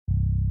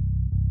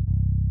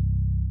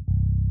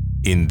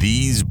In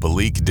these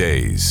bleak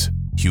days,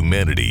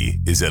 humanity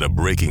is at a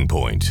breaking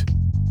point.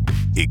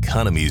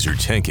 Economies are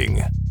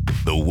tanking.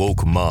 The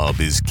woke mob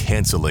is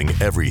canceling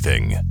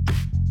everything.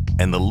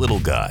 And the little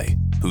guy,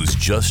 who's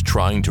just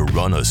trying to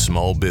run a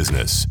small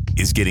business,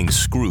 is getting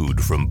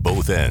screwed from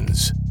both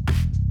ends.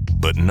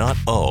 But not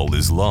all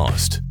is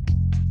lost.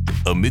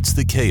 Amidst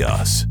the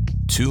chaos,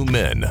 two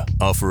men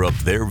offer up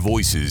their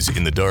voices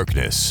in the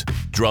darkness,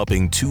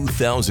 dropping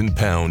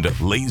 2,000-pound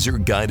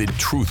laser-guided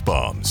truth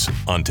bombs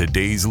on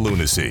today's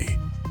lunacy.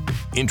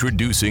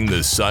 Introducing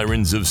the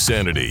Sirens of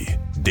Sanity,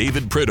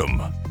 David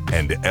Pridham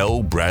and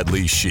L.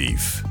 Bradley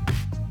Sheaf.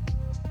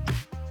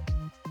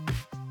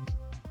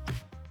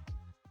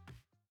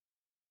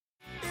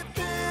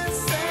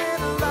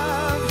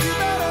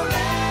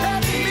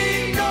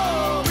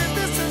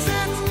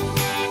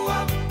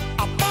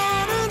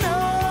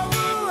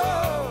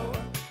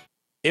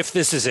 If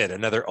this is it,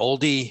 another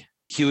oldie,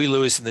 Huey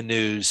Lewis in the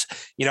News.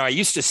 You know, I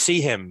used to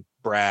see him,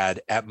 Brad,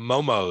 at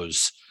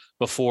Momo's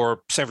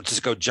before San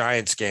Francisco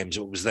Giants games.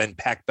 It was then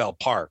Pac Bell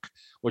Park,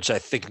 which I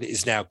think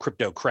is now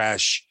Crypto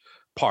Crash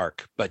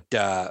Park. But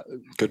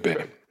could be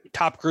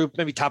top group,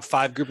 maybe top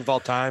 5 group of all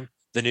time.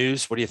 The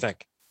News. What do you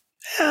think?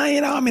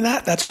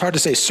 That's hard to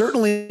say.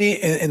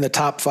 Certainly in the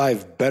top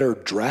 5 better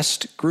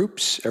dressed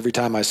groups. Every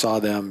time I saw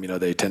them,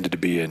 they tended to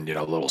be in,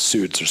 little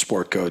suits or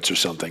sport coats or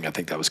something. I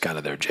think that was kind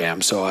of their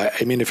jam. So,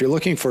 if you're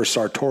looking for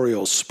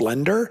sartorial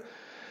splendor,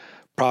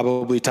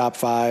 probably top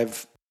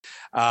 5.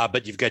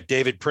 But you've got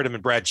David Pridham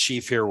and Brad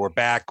Sheaf here. We're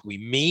back. We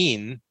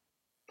mean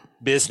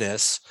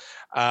business.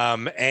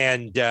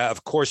 And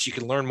of course, you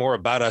can learn more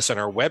about us on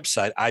our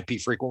website,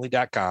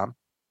 ipfrequently.com.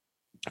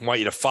 I want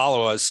you to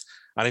follow us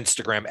on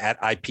Instagram at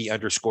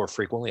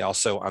IP_frequently,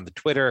 also on the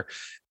Twitter.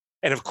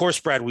 And of course,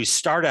 Brad, we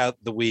start out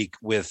the week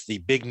with the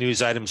big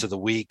news items of the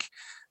week.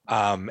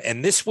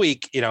 And this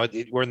week,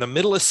 we're in the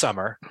middle of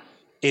summer.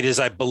 It is,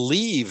 I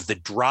believe, the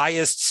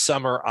driest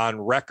summer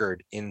on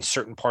record in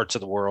certain parts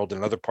of the world.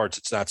 In other parts,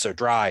 it's not so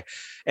dry.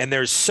 And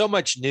there's so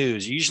much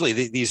news. Usually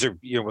these are,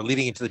 we're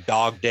leading into the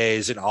dog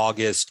days in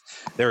August.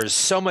 There is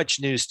so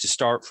much news to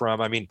start from.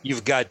 I mean,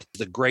 you've got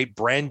the great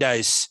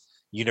Brandeis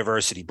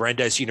University.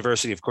 Brandeis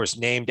University, of course,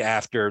 named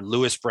after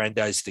Louis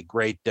Brandeis, the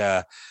great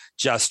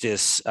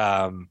justice.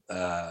 And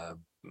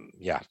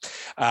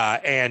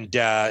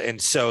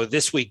so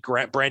this week,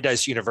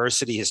 Brandeis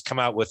University has come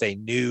out with a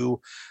new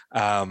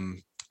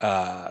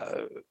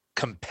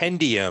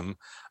compendium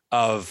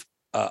of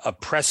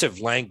oppressive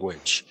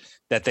language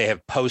that they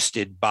have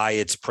posted by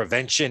its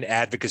Prevention,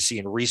 Advocacy,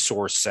 and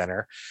Resource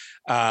Center.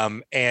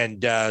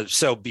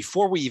 So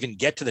before we even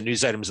get to the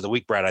news items of the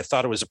week, Brad, I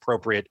thought it was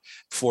appropriate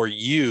for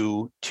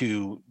you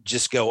to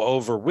just go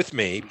over with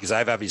me, because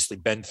I've obviously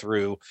been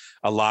through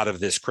a lot of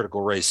this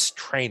critical race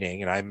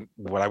training, and I'm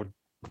what I would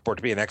report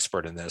to be an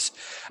expert in this.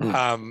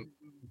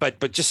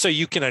 But just so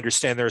you can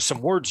understand, there are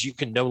some words you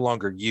can no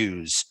longer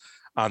use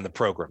on the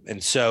program.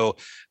 And so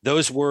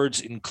those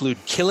words include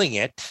killing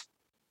it,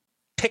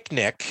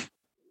 picnic,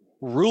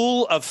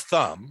 rule of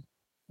thumb.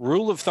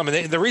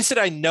 And the reason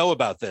I know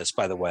about this,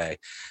 by the way,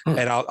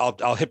 and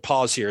I'll hit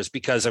pause here, is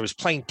because I was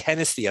playing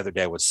tennis the other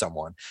day with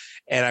someone,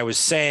 and I was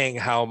saying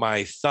how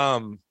my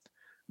thumb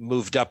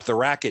moved up the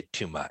racket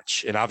too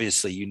much. And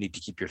obviously you need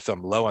to keep your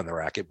thumb low on the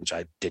racket, which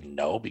I didn't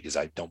know because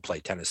I don't play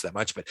tennis that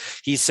much. But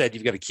he said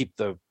you've got to keep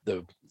the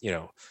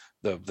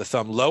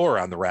thumb lower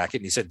on the racket.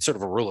 And he said sort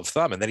of a rule of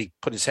thumb. And then he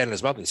put his hand in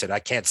his mouth and he said, I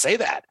can't say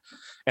that.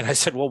 And I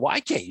said, well, why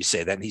can't you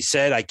say that? And he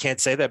said, I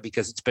can't say that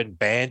because it's been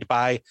banned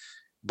by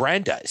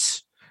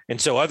Brandeis. And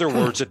so other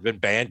words have been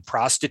banned: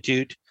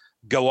 prostitute,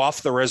 go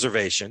off the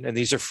reservation. And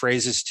these are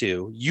phrases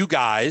too. You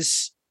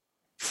guys,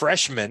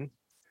 freshman,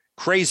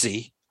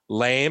 crazy,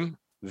 lame,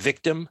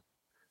 victim,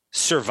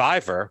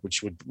 survivor,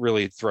 which would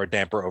really throw a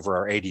damper over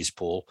our 80s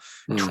pool,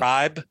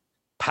 tribe,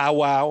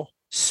 powwow,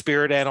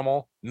 spirit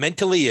animal,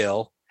 mentally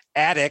ill,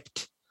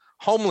 addict,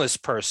 homeless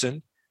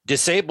person,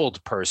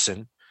 disabled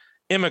person,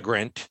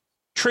 immigrant,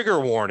 trigger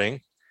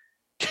warning,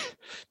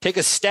 take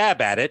a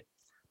stab at it,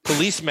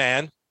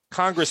 policeman,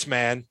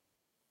 congressman,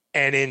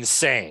 and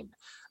insane.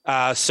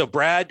 So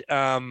Brad,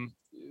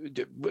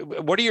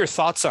 what are your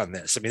thoughts on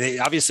this? I mean,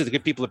 obviously the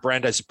good people at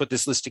Brandeis have put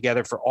this list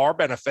together for our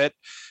benefit.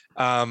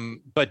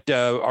 But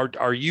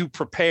are you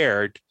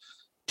prepared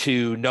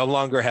to no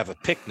longer have a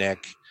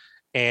picnic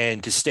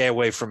and to stay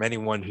away from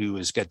anyone who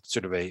has got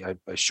sort of a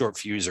short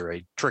fuse or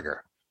a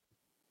trigger?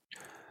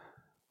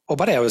 Well,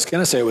 buddy, I was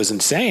going to say it was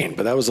insane,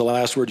 but that was the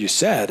last word you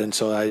said. And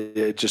so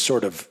it just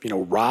sort of,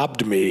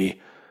 robbed me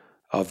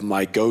of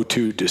my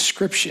go-to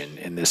description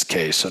in this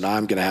case. So now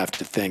I'm going to have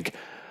to think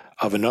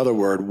of another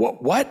word.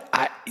 What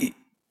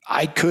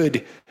I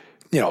could,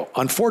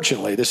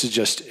 unfortunately, this is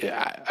just,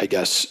 I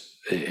guess,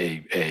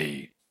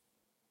 a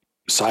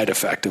side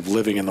effect of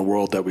living in the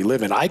world that we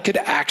live in. I could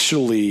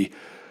actually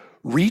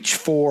reach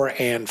for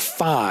and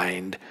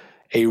find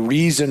a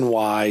reason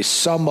why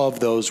some of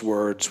those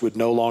words would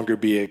no longer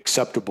be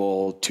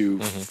acceptable to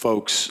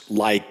folks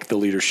like the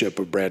leadership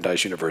of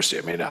Brandeis University.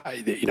 I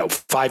mean,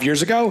 5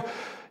 years ago,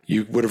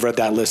 you would have read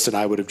that list and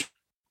I would have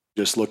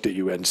just looked at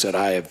you and said,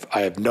 I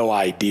have no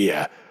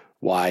idea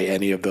why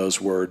any of those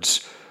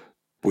words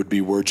would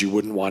be words you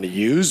wouldn't want to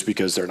use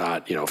because they're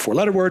not,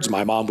 4-letter words.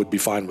 My mom would be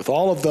fine with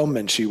all of them.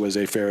 And she was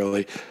a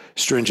fairly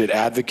stringent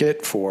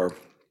advocate for,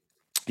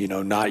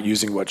 not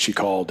using what she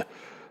called,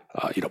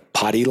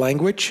 potty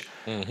language.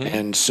 Mm-hmm.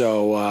 And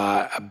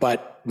so,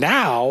 but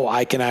now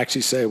I can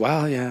actually say,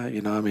 well, yeah,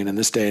 in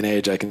this day and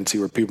age, I can see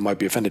where people might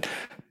be offended.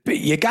 But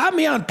you got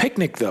me on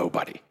picnic though,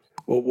 buddy.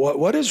 Well,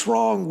 what is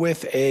wrong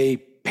with a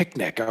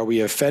picnic? Are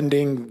we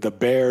offending the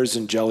bears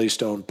in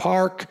Jellystone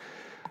Park?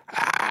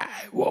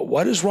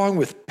 What is wrong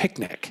with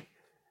picnic?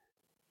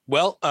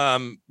 Well,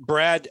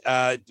 Brad,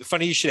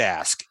 funny you should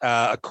ask.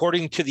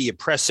 According to the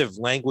oppressive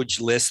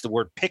language list, the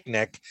word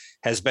picnic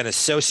has been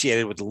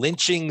associated with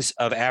lynchings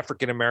of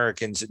African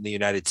Americans in the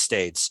United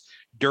States,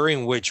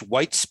 during which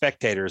white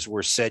spectators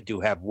were said to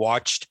have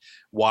watched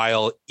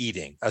while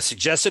eating. A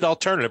suggested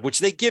alternative, which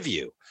they give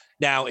you.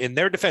 Now, in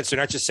their defense, they're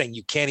not just saying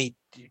you can't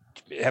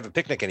have a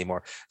picnic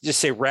anymore. They just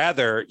say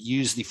rather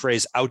use the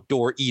phrase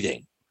outdoor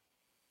eating.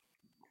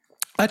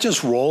 That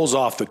just rolls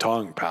off the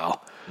tongue,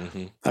 pal.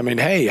 Mm-hmm. I mean,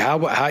 hey,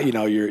 how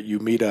you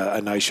meet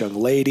a nice young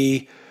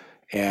lady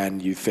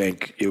and you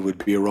think it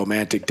would be a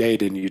romantic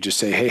date and you just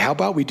say, hey, how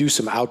about we do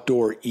some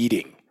outdoor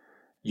eating,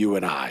 you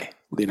and I?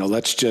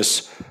 Let's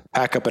just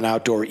pack up an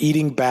outdoor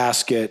eating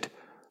basket,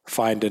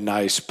 find a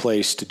nice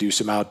place to do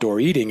some outdoor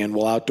eating, and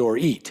we'll outdoor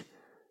eat.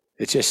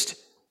 It's just,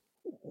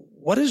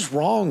 what is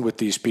wrong with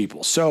these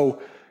people?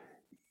 So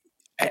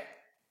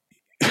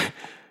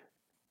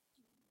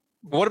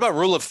what about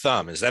rule of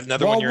thumb? Is that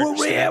another one you're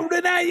interested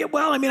in?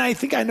 Well, I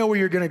think I know where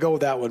you're going to go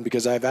with that one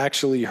because I've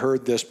actually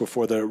heard this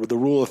before. The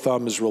rule of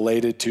thumb is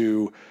related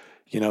to,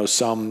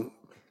 some,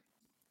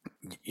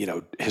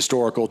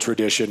 historical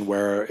tradition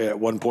where at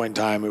one point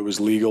in time it was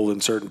legal in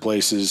certain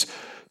places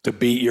to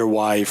beat your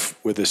wife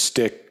with a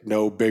stick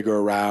no bigger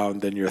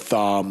around than your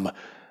thumb.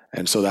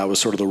 And so that was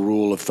sort of the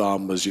rule of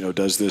thumb was,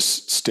 does this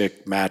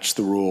stick match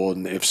the rule?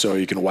 And if so,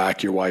 you can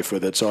whack your wife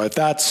with it. So if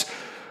that's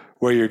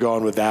where you're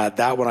going with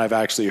that one I've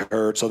actually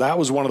heard. So that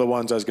was one of the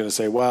ones I was going to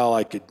say, well,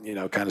 I could,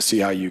 kind of see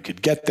how you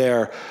could get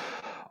there.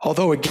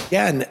 Although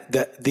again,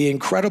 the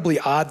incredibly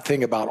odd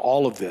thing about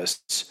all of this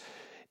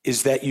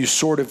is that you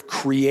sort of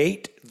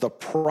create the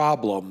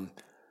problem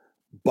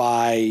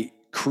by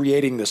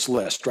creating this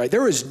list, right?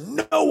 There is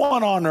no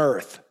one on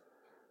earth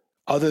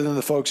other than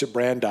the folks at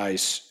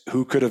Brandeis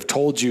who could have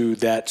told you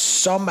that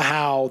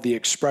somehow the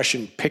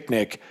expression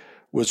picnic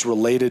was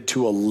related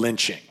to a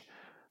lynching,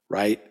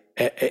 right?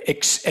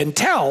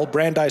 Until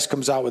Brandeis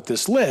comes out with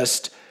this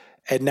list,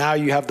 and now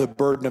you have the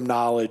burden of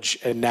knowledge,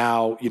 and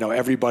now,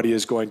 everybody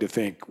is going to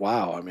think,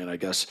 wow, I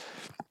guess,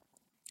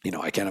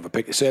 I can't have a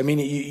picnic. So,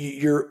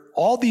 you're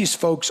all these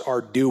folks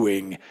are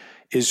doing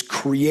is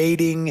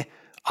creating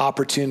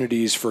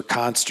opportunities for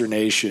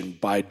consternation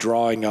by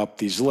drawing up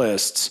these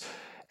lists.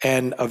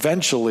 And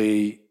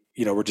eventually,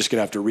 we're just going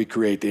to have to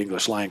recreate the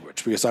English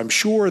language because I'm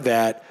sure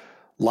that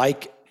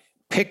like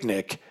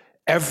picnic,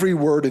 every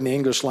word in the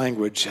English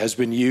language has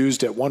been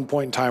used at one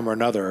point in time or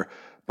another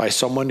by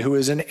someone who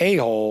is an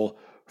a-hole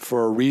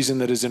for a reason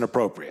that is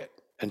inappropriate.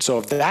 And so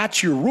if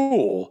that's your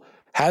rule,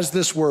 has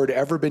this word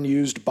ever been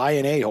used by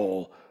an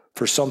a-hole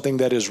for something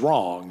that is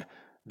wrong,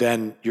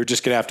 then you're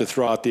just going to have to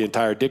throw out the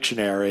entire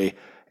dictionary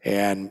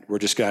and we're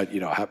just going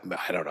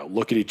to,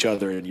 look at each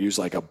other and use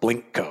like a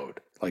blink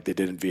code like they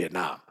did in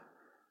Vietnam.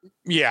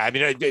 Yeah,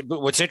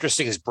 what's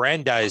interesting is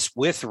Brandeis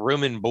with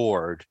room and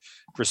board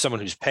for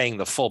someone who's paying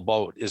the full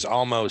boat is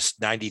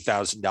almost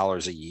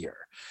 $90,000 a year.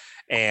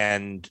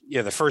 And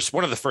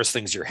one of the first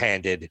things you're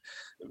handed,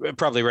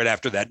 probably right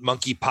after that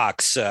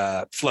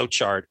monkeypox flow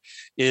chart,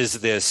 is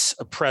this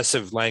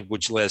oppressive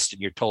language list,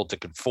 and you're told to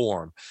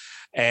conform.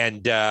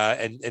 And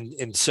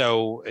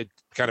so it's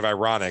kind of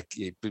ironic,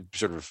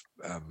 sort of.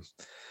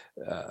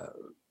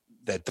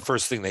 That the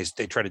first thing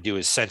they try to do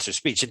is censor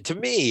speech. And to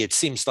me, it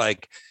seems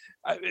like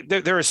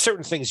there are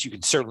certain things you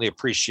can certainly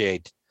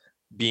appreciate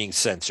being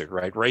censored,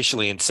 right?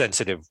 Racially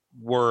insensitive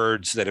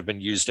words that have been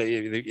used.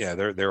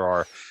 There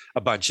are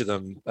a bunch of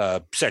them,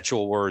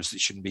 sexual words that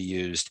shouldn't be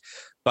used.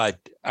 But,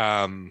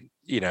 we're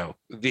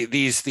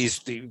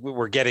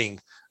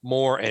getting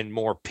more and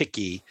more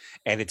picky,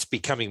 and it's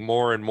becoming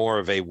more and more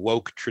of a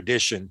woke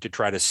tradition to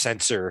try to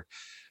censor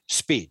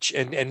speech.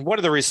 And one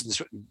of the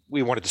reasons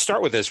we wanted to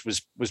start with this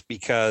was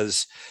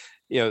because,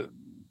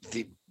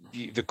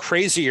 the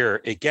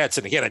crazier it gets,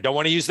 and again, I don't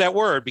want to use that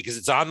word because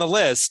it's on the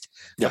list,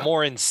 the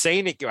more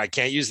insane it goes. I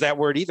can't use that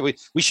word either.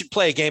 We should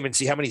play a game and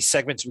see how many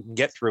segments we can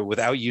get through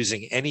without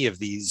using any of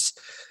these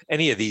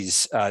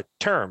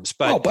terms.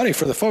 But buddy,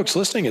 for the folks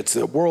listening, it's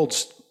the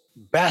world's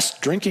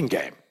best drinking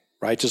game,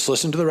 right? Just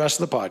listen to the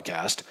rest of the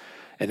podcast.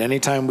 And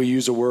anytime we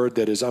use a word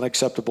that is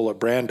unacceptable at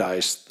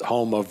Brandeis,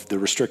 home of the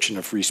restriction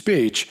of free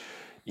speech,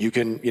 you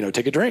can,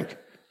 take a drink.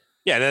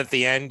 Yeah, and then at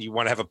the end, you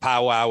want to have a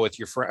powwow with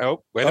your friend.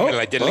 Oh, wait a minute,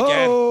 I did it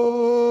again.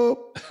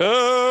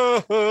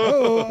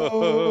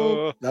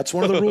 That's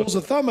one of the rules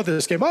of thumb of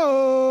this game.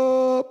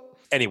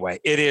 Anyway,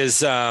 it is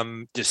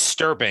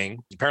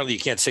disturbing. Apparently, you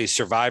can't say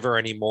survivor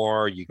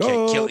anymore. You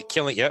can't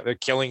killing. Yeah, they're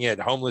killing it.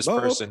 Homeless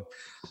person.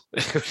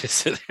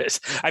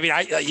 I mean,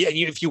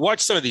 if you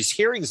watch some of these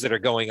hearings that are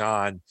going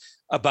on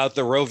about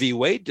the Roe v.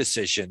 Wade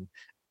decision,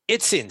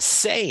 it's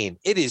insane.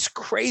 It is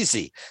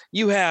crazy.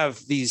 You have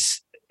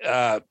these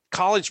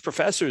college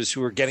professors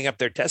who are getting up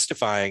there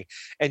testifying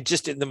and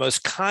just in the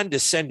most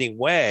condescending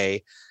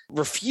way,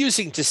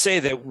 refusing to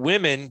say that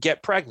women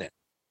get pregnant.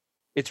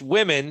 It's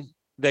women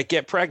that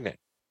get pregnant.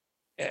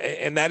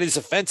 And that is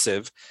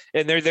offensive.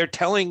 And they're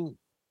telling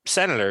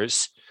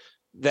senators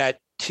that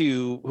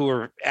who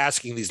are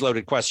asking these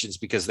loaded questions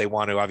because they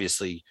want to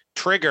obviously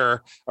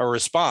trigger a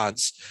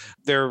response.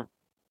 They're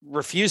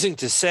refusing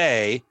to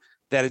say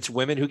that it's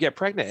women who get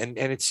pregnant.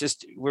 And it's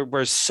just,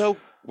 we're so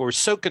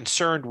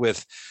concerned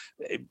with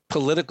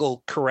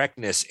political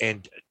correctness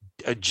and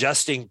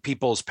adjusting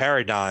people's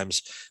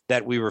paradigms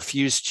that we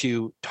refuse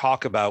to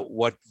talk about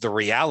what the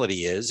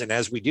reality is. And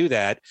as we do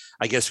that,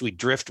 I guess we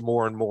drift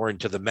more and more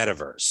into the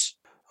metaverse.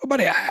 Oh,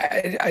 buddy,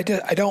 I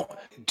don't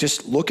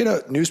just look at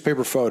a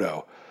newspaper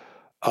photo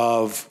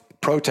of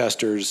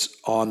protesters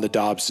on the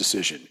Dobbs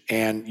decision.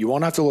 And you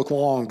won't have to look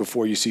long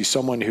before you see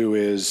someone who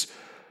is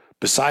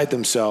beside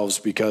themselves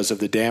because of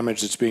the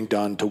damage that's being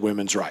done to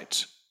women's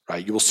rights,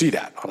 right? You will see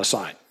that on a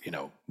sign,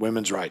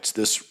 women's rights,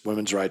 this,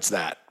 women's rights,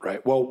 that,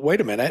 right? Well, wait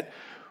a minute.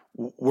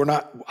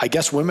 I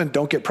guess women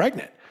don't get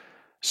pregnant.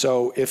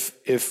 So if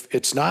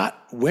it's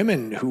not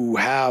women who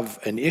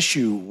have an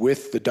issue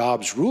with the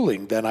Dobbs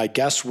ruling, then I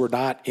guess we're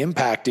not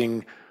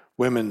impacting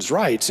women's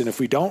rights. And if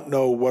we don't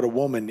know what a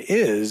woman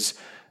is,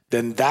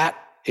 then that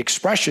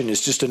expression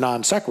is just a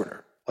non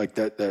sequitur. Like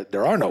that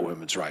there are no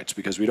women's rights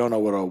because we don't know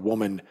what a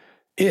woman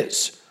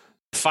is.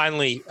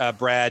 Finally,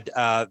 Brad,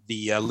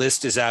 the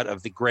list is out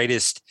of the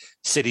greatest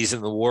cities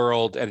in the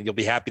world, and you'll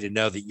be happy to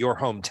know that your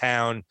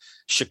hometown,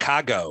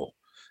 Chicago,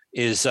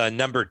 is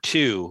number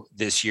 2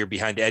 this year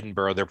behind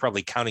Edinburgh. They're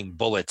probably counting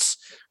bullets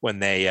when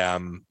they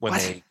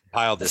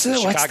compiled this.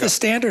 What's the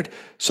standard?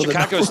 So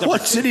Chicago's the number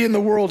 1 city in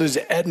the world is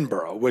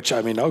Edinburgh, which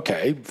I mean,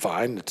 okay,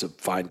 fine, it's a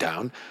fine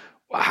town.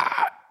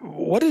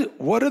 What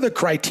are the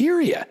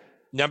criteria?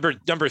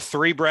 Number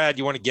 3, Brad.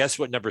 You want to guess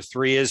what number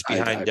 3 is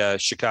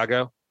behind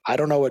Chicago? I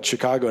don't know what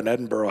Chicago and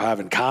Edinburgh have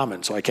in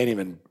common, so I can't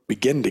even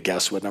begin to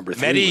guess what number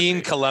 3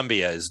 Medellin,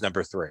 Colombia is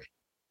number 3.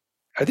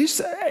 Are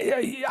these?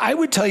 I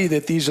would tell you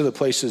that these are the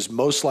places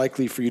most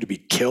likely for you to be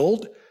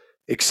killed,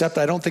 except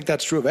I don't think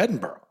that's true of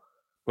Edinburgh.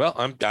 Well,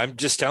 I'm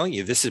just telling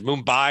you, this is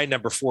Mumbai,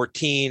 number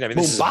 14. I mean,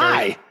 this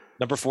Mumbai? is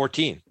number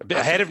 14,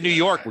 ahead of New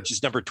York, which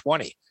is number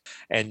 20.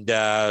 And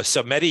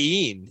so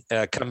Medellin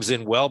comes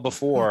in well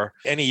before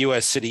any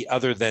U.S. city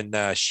other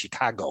than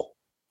Chicago.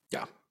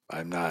 Yeah,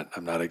 I'm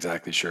not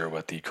exactly sure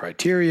what the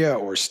criteria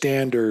or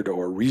standard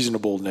or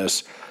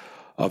reasonableness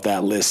of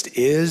that list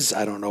is.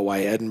 I don't know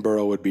why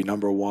Edinburgh would be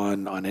number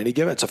 1 on any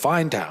given. It's a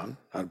fine town,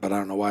 but I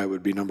don't know why it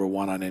would be number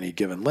 1 on any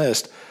given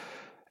list.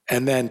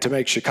 And then to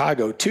make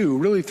Chicago 2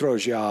 really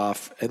throws you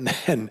off. And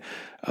then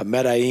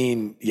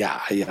Medellin, yeah,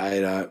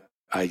 I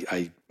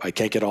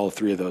can't get all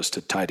 3 of those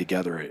to tie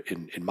together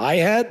in my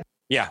head.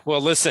 Yeah.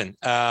 Well, listen,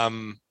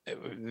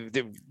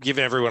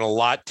 giving everyone a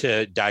lot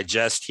to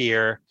digest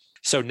here.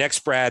 So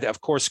next, Brad, of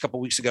course, a couple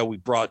of weeks ago, we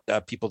brought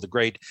people the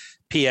great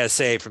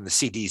PSA from the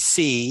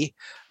CDC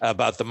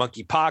about the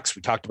monkeypox.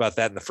 We talked about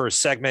that in the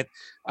first segment.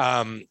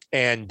 And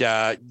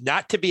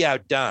not to be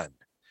outdone,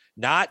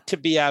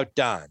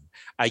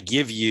 I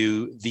give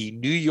you the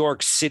New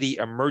York City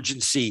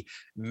Emergency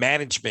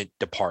Management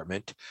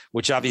Department,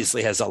 which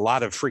obviously has a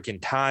lot of freaking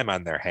time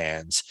on their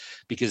hands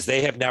because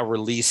they have now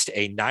released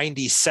a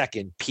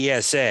 90-second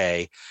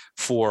PSA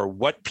for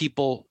what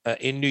people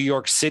in New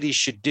York City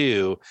should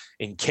do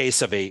in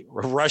case of a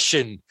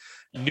Russian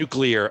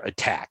nuclear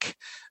attack.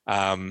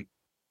 And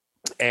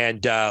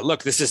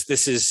look, this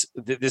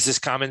is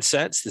common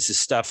sense. This is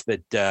stuff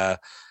that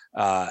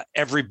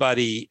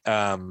everybody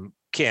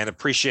can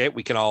appreciate.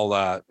 We can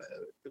all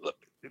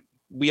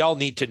we all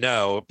need to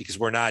know because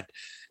we're not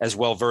as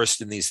well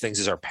versed in these things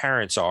as our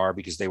parents are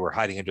because they were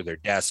hiding under their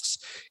desks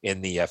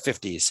in the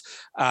 50s,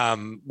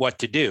 what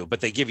to do.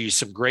 But they give you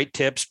some great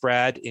tips,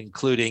 Brad,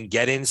 including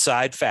get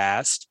inside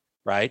fast,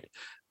 right?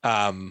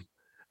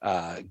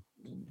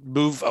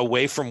 Move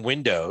away from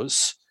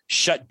windows,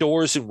 shut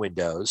doors and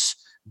windows,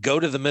 go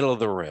to the middle of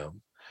the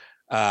room.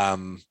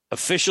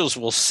 Officials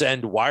will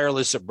send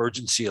wireless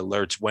emergency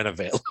alerts when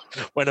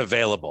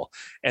available.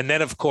 And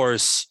then, of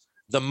course,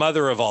 the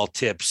mother of all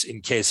tips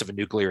in case of a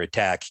nuclear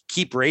attack,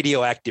 keep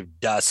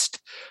radioactive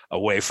dust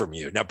away from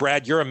you. Now,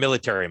 Brad, you're a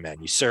military man.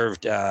 You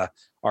served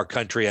our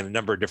country on a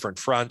number of different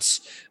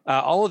fronts.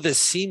 All of this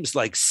seems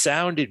like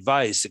sound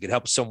advice that could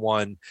help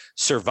someone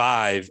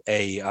survive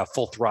a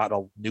full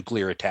throttle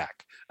nuclear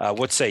attack.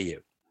 What say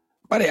you?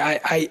 Buddy,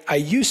 I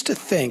used to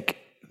think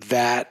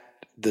that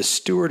the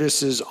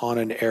stewardesses on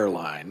an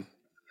airline,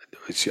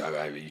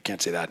 you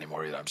can't say that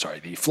anymore either. I'm sorry.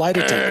 The flight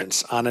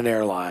attendants on an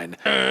airline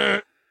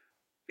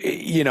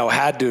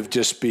had to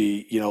just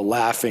be,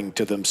 laughing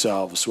to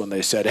themselves when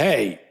they said,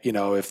 hey,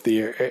 if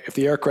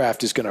the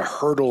aircraft is going to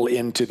hurtle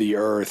into the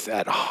earth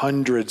at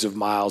hundreds of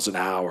miles an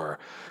hour,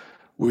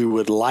 we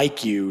would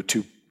like you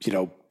to,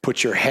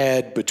 put your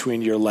head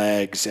between your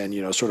legs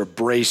and, sort of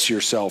brace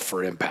yourself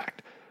for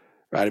impact,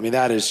 right? I mean,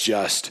 that is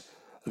just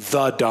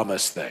the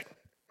dumbest thing.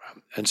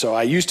 And so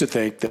I used to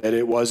think that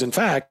it was, in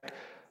fact,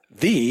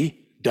 the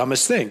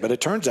dumbest thing, but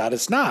it turns out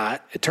it's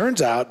not. It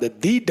turns out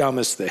that the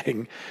dumbest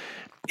thing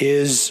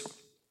is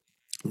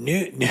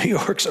New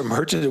York's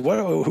emergency.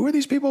 Who are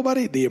these people,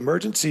 buddy? The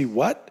emergency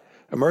what?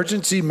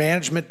 Emergency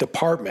Management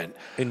Department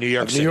in New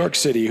York City. New York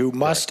City, who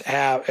must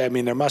have,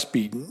 there must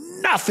be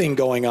nothing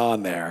going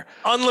on there.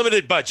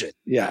 Unlimited budget.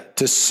 Yeah.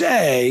 To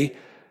say,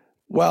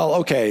 well,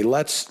 okay,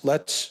 let's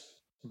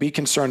be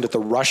concerned that the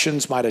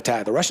Russians might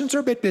attack. The Russians are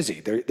a bit busy.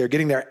 They're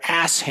getting their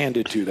ass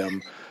handed to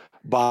them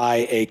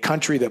by a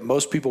country that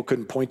most people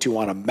couldn't point to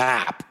on a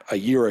map a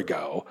year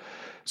ago.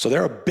 So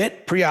they're a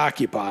bit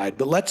preoccupied,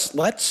 but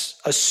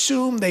let's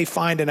assume they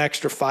find an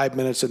extra 5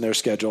 minutes in their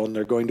schedule and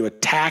they're going to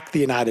attack the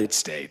United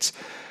States.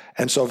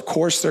 And so of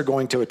course they're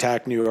going to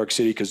attack New York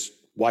City, because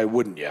why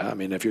wouldn't you? I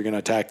mean, if you're going to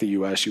attack the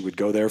US, you would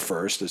go there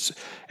first.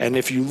 And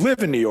if you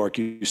live in New York,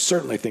 you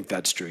certainly think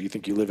that's true. You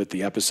think you live at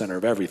the epicenter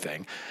of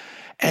everything.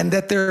 And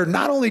that they're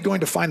not only going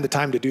to find the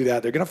time to do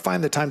that, they're going to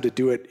find the time to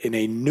do it in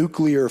a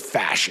nuclear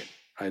fashion,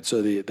 right?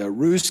 So the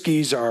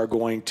Ruskies are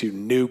going to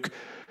nuke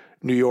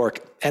New York.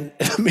 And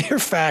the mere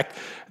fact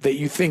that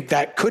you think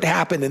that could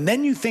happen, and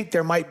then you think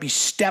there might be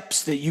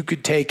steps that you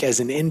could take as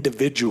an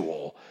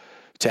individual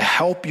to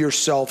help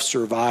yourself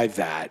survive,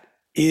 that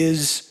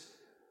is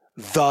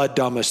the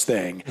dumbest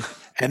thing.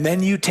 And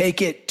then you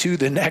take it to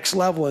the next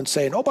level and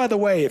say, oh, by the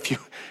way, if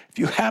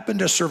you happen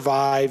to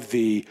survive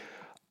the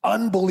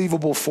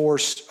unbelievable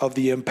force of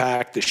the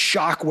impact, the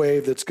shock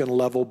wave that's going to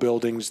level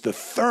buildings, the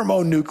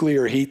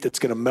thermonuclear heat that's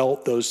going to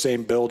melt those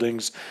same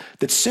buildings,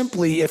 that's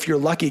simply, if you're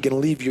lucky, going to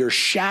leave your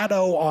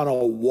shadow on a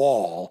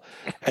wall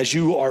as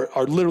you are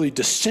literally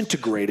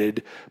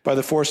disintegrated by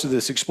the force of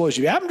this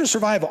explosion. You happen to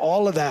survive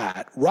all of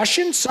that, rush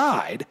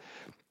inside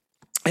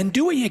and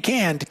do what you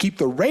can to keep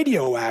the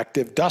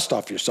radioactive dust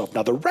off yourself.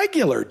 Now, the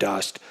regular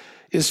dust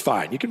is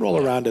fine. You can roll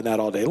around in that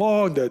all day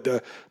long.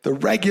 The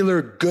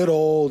regular good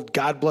old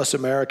God bless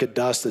America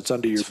dust that's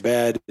under your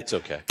bed. It's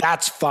okay.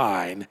 That's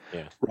fine,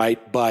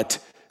 right? But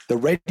the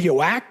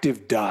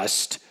radioactive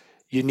dust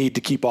you need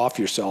to keep off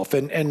yourself.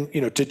 And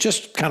to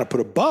just kind of put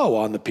a bow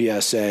on the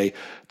PSA,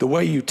 the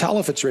way you tell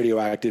if it's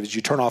radioactive is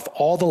you turn off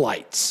all the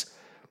lights,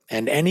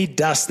 and any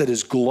dust that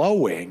is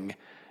glowing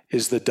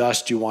is the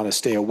dust you want to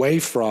stay away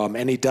from.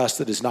 Any dust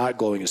that is not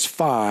glowing is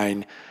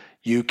fine.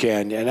 You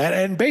can,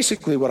 and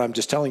basically what I'm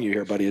just telling you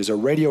here, buddy, is a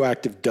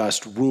radioactive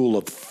dust rule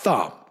of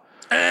thumb.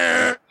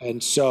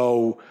 And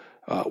so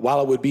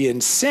while it would be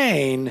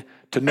insane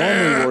to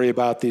normally worry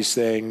about these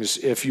things,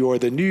 if you're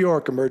the New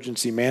York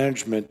Emergency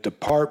Management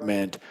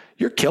Department,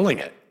 you're killing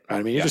it.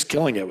 I mean, you're just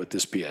killing it with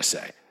this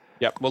PSA.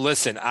 Yep. Well,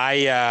 listen,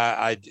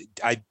 I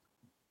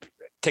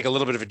take a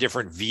little bit of a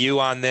different view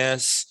on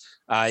this.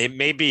 It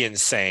may be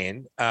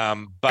insane,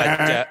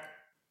 but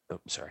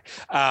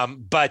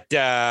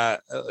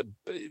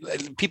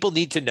people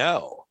need to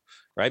know,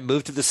 right?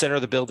 Move to the center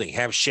of the building,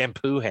 have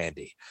shampoo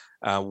handy.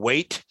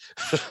 Wait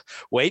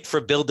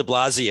for Bill de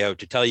Blasio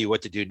to tell you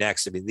what to do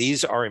next. I mean,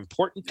 these are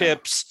important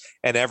tips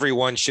and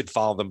everyone should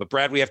follow them. But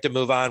Brad, we have to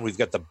move on. We've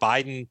got the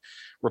Biden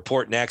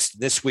report next.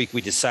 This week, we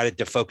decided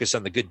to focus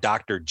on the good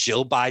doctor,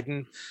 Jill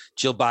Biden.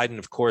 Jill Biden,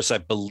 of course, I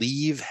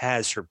believe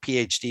has her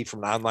PhD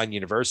from an online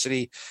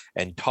university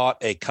and taught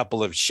a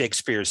couple of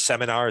Shakespeare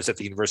seminars at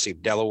the University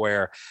of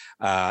Delaware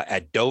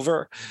at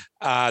Dover.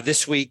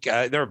 This week,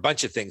 there are a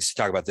bunch of things to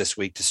talk about this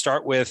week. To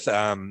start with,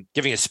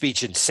 giving a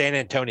speech in San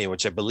Antonio,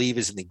 which I believe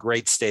is in the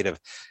great state of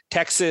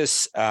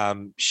Texas.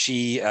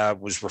 She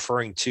was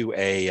referring to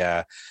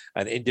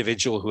an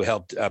individual who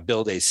helped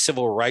build a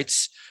civil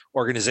rights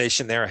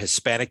organization there, a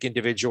Hispanic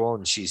individual,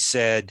 and she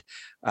said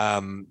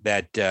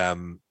that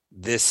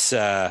this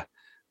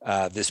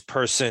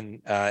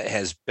person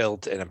has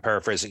built, and I'm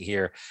paraphrasing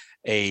here,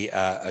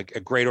 a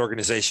great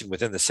organization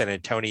within the San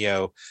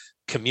Antonio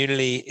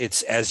community.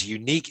 It's as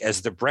unique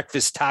as the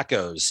breakfast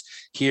tacos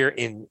here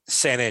in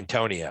San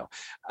Antonio,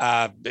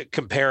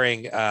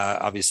 comparing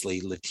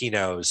obviously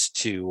Latinos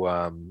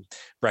to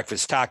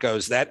breakfast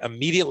tacos. That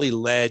immediately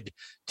led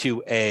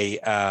to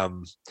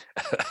an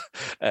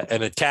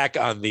attack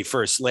on the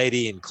First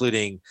Lady,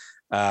 including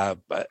a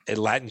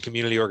Latin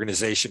community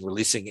organization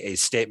releasing a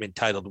statement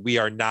titled "We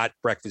are not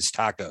breakfast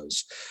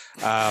tacos."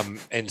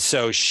 And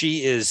so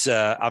she is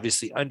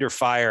obviously under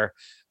fire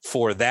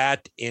for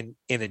that. In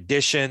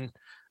addition,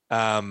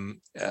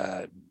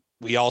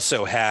 we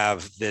also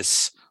have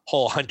this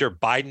whole Hunter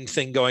Biden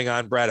thing going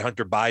on. Brad,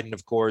 Hunter Biden,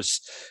 of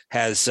course,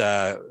 has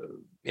a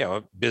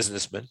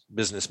businessman.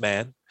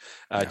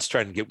 It's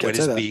trying to wet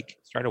his beak.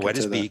 It's trying to wet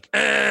his beak.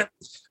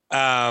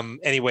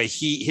 Anyway,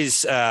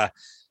 his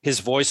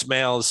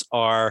voicemails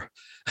are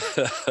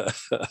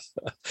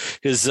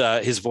his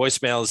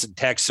voicemails and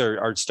texts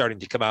are starting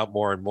to come out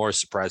more and more.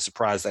 Surprise,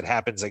 surprise. That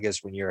happens, I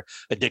guess, when you're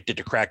addicted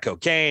to crack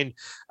cocaine.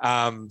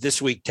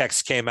 This week,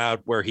 text came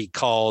out where he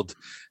called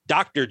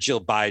Dr.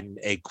 Jill Biden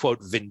a, quote,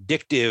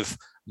 vindictive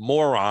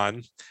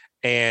moron,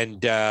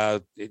 and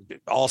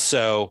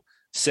also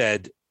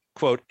said,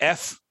 quote,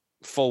 F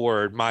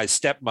forward my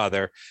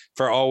stepmother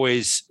for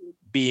always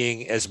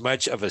being as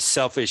much of a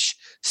selfish,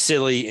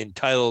 silly,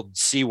 entitled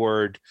C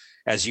word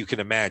as you can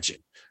imagine,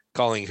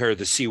 calling her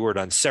the C word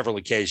on several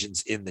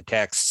occasions in the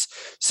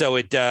texts. So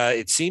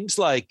it seems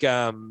like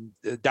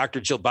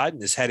Dr. Jill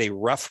Biden has had a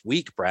rough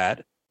week,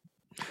 Brad.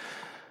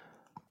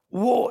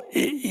 Well,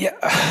 yeah.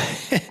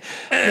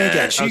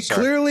 Again, she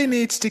clearly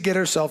needs to get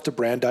herself to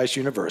Brandeis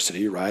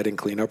University, right, and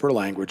clean up her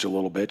language a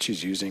little bit.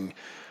 She's using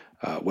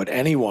what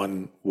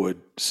anyone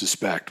would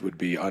suspect would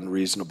be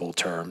unreasonable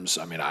terms.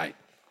 I mean,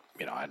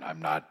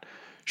 I'm not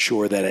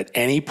sure that at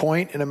any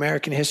point in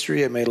American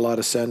history it made a lot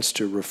of sense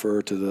to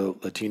refer to the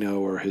Latino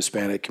or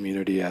Hispanic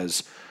community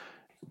as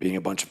being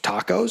a bunch of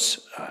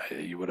tacos.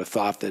 You would have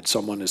thought that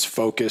someone as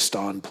focused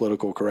on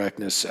political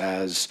correctness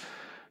as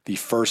the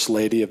first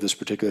lady of this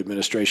particular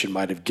administration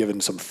might have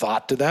given some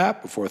thought to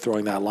that before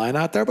throwing that line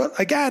out there. But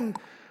again,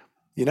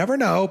 you never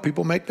know.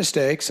 People make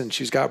mistakes, and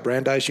she's got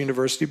Brandeis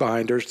University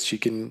behind her. She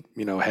can,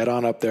 head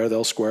on up there.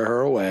 They'll square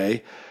her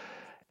away.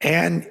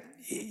 And,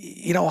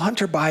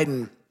 Hunter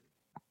Biden,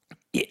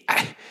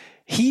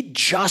 he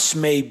just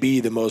may be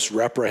the most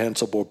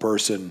reprehensible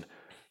person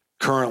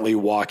currently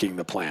walking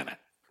the planet,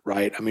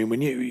 right? I mean,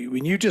 when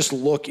you just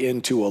look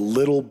into a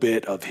little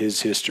bit of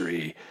his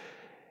history,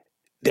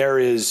 there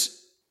is,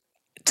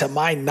 to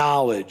my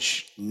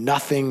knowledge,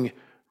 nothing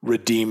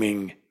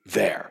redeeming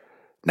there.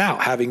 Now,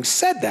 having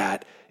said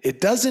that,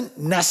 it doesn't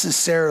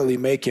necessarily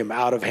make him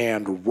out of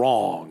hand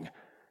wrong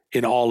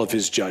in all of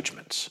his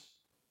judgments.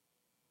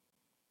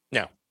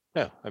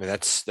 No, I mean,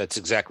 that's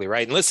exactly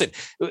right. And listen,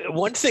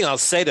 one thing I'll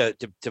say to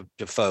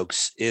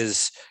folks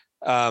is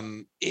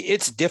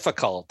it's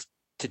difficult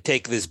to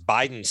take this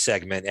Biden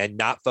segment and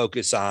not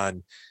focus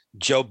on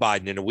Joe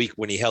Biden in a week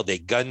when he held a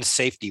gun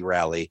safety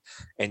rally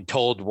and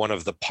told one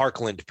of the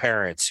Parkland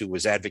parents who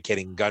was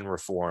advocating gun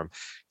reform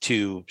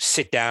to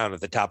sit down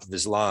at the top of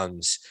his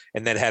lungs,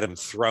 and then had him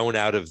thrown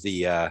out of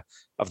the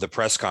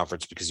press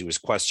conference because he was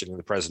questioning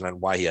the president on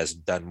why he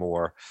hasn't done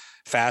more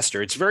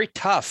faster. It's very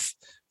tough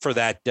for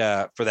that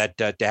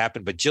to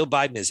happen. But Jill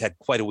Biden has had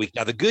quite a week.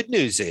 Now, the good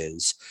news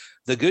is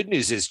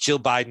Jill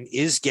Biden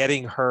is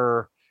getting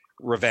her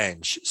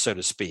revenge, so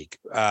to speak.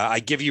 I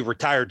give you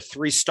retired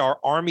 3-star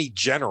Army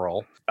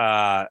general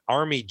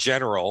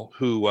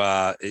who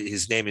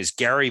his name is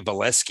Gary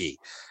Valesky.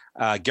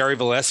 Gary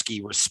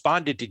Valesky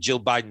responded to Jill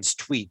Biden's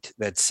tweet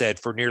that said,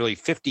 for nearly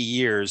 50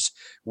 years,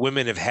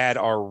 women have had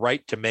our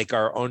right to make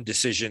our own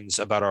decisions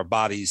about our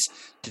bodies.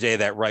 Today,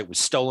 that right was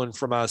stolen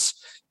from us.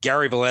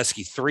 Gary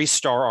Valesky,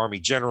 3-star Army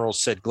general,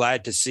 said,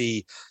 glad to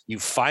see you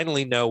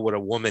finally know what a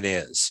woman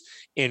is.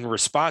 In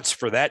response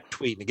for that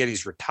tweet, and again,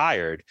 he's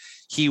retired,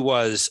 he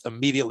was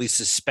immediately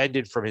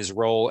suspended from his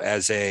role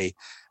as an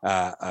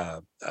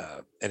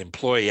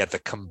employee at the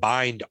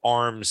Combined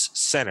Arms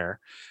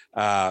Center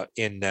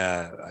in,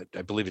 I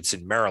believe it's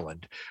in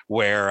Maryland,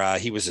 where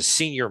he was a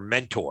senior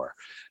mentor.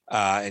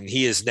 And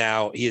he has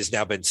now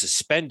been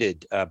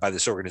suspended by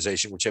this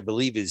organization, which I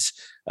believe is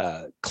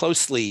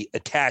closely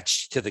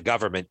attached to the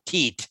government,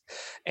 TEAT.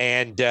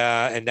 And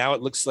now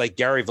it looks like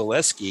Gary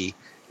Valesky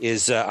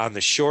is on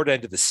the short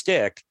end of the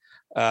stick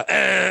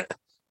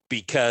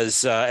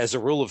because, as a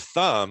rule of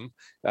thumb,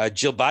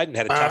 Jill Biden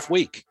had a tough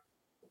week.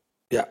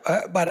 Yeah,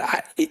 but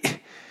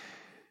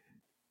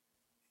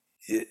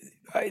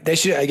they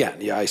should,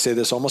 again, I say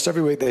this almost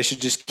every week, they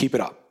should just keep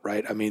it up,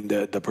 right? I mean,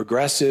 the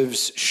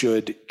progressives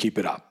should keep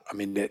it up. I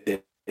mean,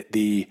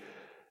 the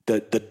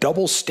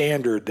double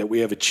standard that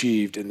we have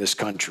achieved in this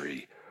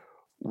country,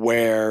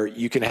 where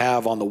you can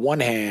have, on the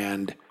one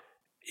hand,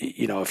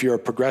 if you're a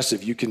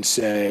progressive, you can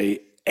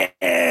say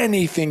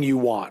anything you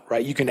want,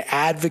 right? You can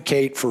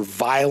advocate for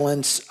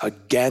violence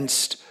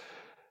against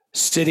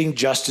sitting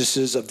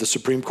justices of the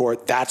Supreme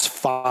Court. That's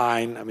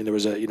fine. I mean, there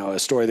was a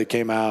story that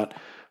came out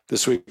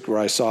this week where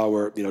I saw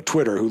where,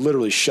 Twitter, who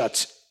literally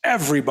shuts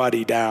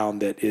everybody down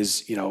that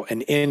is,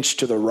 an inch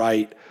to the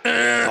right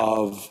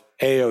of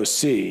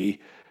AOC.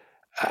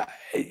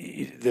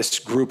 This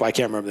group, I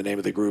can't remember the name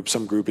of the group,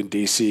 some group in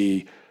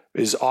DC,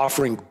 is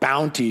offering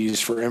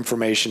bounties for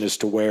information as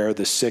to where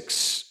the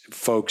 6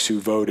 folks who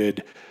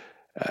voted,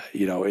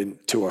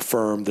 to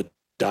affirm the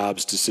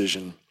Dobbs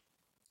decision.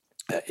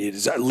 It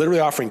is literally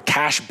offering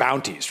cash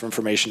bounties for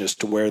information as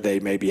to where they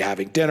may be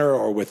having dinner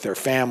or with their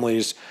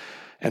families.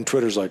 And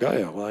Twitter's like, oh,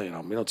 yeah,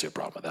 well, we don't see a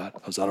problem with that.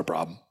 That's not a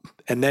problem.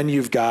 And then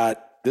you've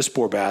got this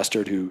poor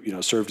bastard who,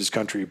 served his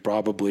country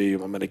probably,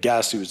 I'm going to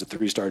guess he was a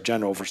 3-star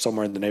general for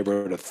somewhere in the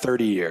neighborhood of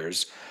 30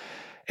 years,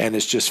 and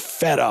is just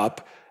fed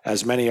up,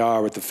 as many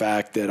are, with the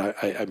fact that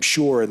I'm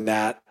sure in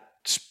that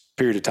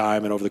period of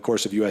time and over the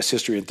course of U.S.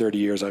 history in 30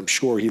 years, I'm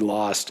sure he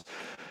lost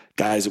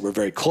guys that were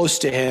very close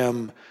to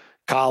him,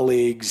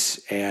 colleagues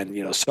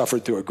and,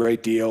 suffered through a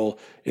great deal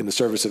in the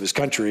service of his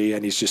country.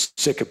 And he's just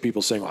sick of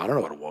people saying, well, I don't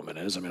know what a woman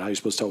is. I mean, how are you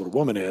supposed to tell what a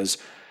woman is?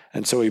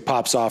 And so he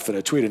pops off in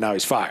a tweet and now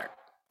he's fired.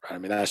 Right? I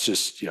mean, that's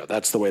just,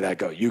 that's the way that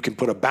goes. You can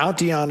put a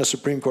bounty on a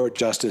Supreme Court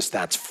justice.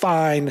 That's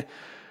fine.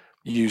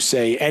 You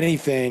say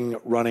anything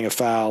running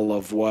afoul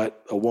of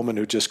what a woman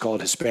who just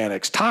called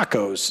Hispanics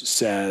tacos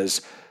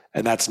says,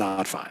 and that's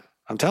not fine.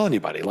 I'm telling you,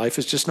 buddy, life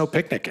is just no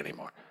picnic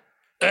anymore.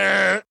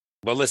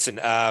 Well, listen,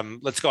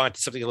 let's go on to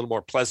something a little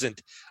more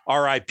pleasant.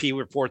 RIP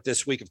report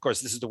this week. Of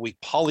course, this is the week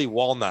Paulie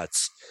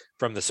Walnuts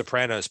from The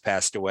Sopranos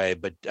passed away,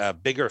 but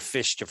bigger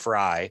fish to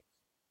fry.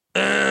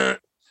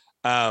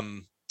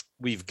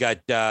 We've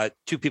got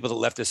two people that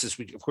left us this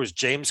week. Of course,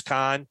 James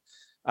Caan,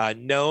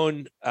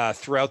 known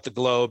throughout the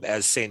globe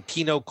as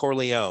Santino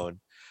Corleone,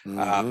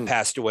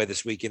 passed away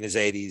this week in his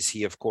 80s.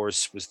 He, of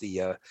course, was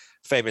the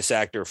famous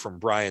actor from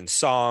Brian's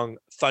song,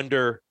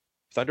 Thunderball,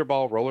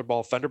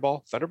 Rollerball.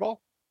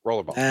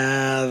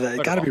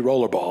 Got to be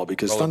Rollerball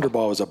because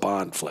Thunderball was a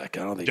Bond flick.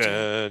 I don't think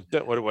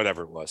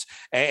whatever it was.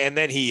 And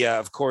then he,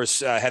 of course,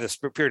 had a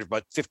period of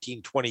about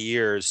 15, 20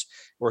 years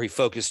where he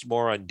focused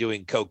more on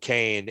doing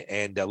cocaine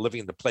and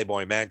living in the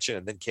Playboy Mansion,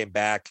 and then came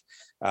back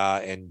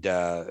and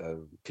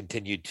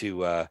continued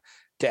to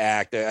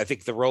act. I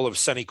think the role of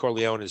Sonny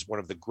Corleone is one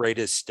of the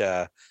greatest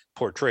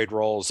portrayed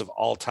roles of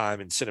all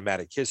time in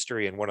cinematic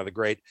history, and one of the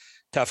great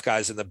tough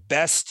guys. And the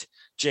best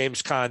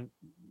James Caan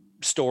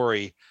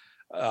story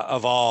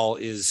of all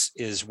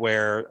is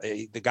where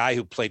the guy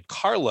who played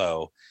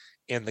Carlo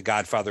in The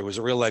Godfather, who was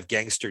a real life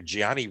gangster,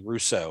 Gianni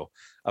Russo,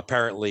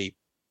 apparently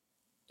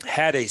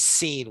had a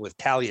scene with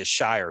Talia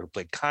Shire, who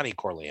played Connie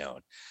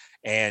Corleone.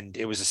 And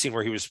it was a scene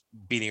where he was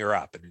beating her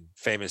up, and a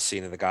famous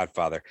scene in The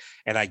Godfather.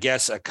 And I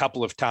guess a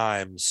couple of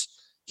times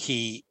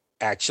he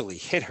actually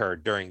hit her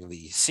during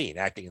the scene,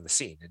 acting in the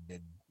scene, and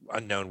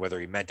unknown whether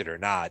he meant it or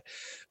not.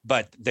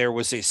 But there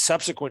was a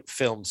subsequent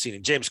filmed scene,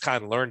 and James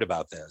Caan learned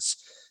about this.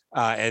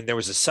 And there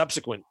was a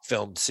subsequent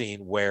filmed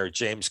scene where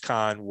James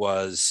Caan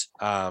was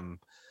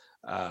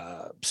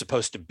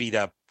supposed to beat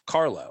up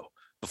Carlo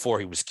before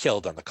he was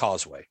killed on the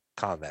causeway.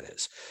 Caan, that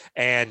is.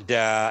 And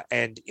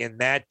in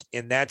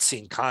that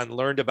scene, Caan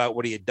learned about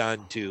what he had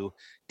done to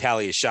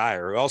Talia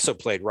Shire, who also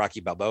played Rocky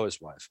Balboa's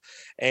wife,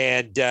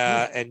 and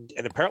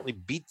apparently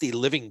beat the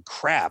living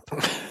crap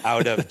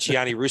out of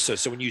Gianni Russo.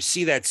 So when you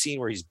see that scene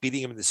where he's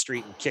beating him in the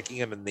street and kicking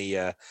him in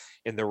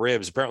the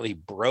ribs, apparently he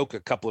broke a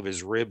couple of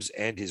his ribs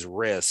and his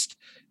wrist,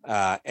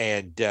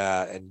 and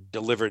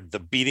delivered the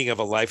beating of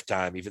a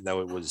lifetime, even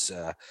though it was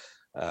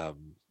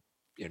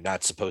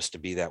not supposed to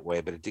be that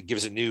way. But it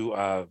gives a new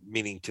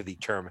meaning to the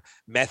term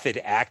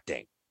method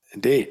acting.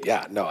 Indeed.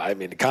 Yeah. No, I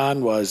mean, Caan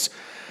was,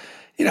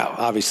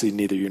 obviously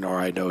neither you nor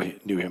I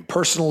knew him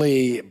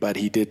personally, but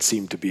he did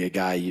seem to be a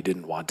guy you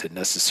didn't want to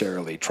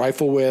necessarily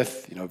trifle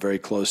with, very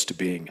close to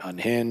being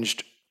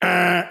unhinged.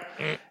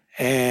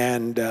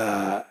 And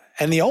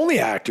the only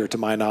actor, to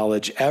my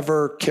knowledge,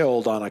 ever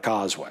killed on a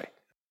causeway.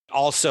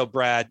 Also,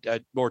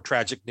 Brad, more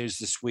tragic news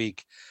this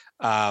week.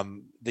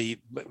 The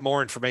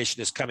more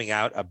information is coming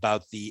out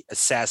about the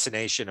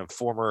assassination of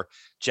former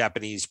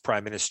Japanese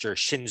Prime Minister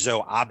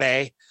Shinzo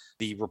Abe.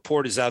 The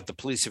report is out. The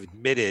police have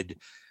admitted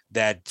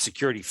that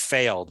security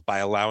failed by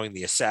allowing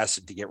the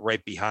assassin to get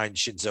right behind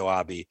Shinzo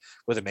Abe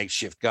with a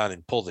makeshift gun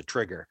and pull the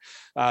trigger.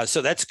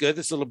 So that's good.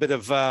 There's a little bit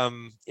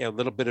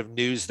of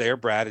news there,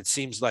 Brad. It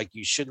seems like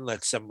you shouldn't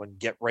let someone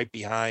get right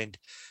behind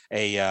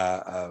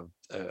a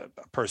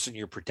person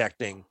you're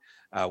protecting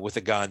with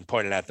a gun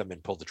pointed at them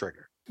and pull the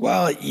trigger.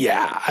 Well,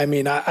 yeah. I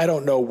mean, I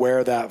don't know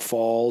where that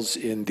falls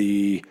in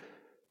the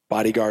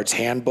bodyguard's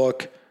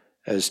handbook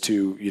as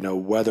to,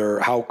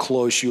 how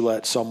close you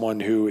let someone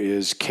who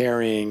is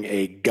carrying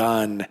a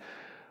gun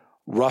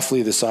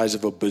roughly the size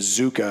of a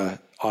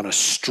bazooka on a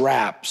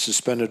strap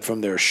suspended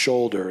from their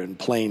shoulder in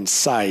plain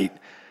sight,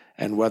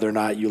 and whether or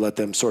not you let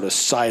them sort of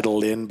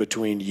sidle in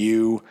between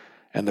you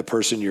and the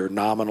person you're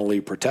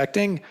nominally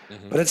protecting.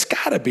 Mm-hmm. But it's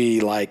got to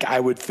be like, I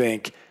would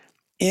think,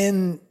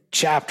 in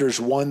chapters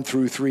 1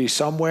 through 3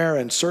 somewhere,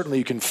 and certainly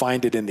you can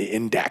find it in the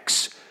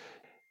index.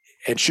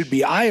 It should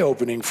be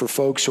eye-opening for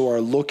folks who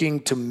are looking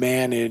to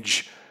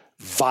manage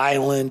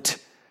violent,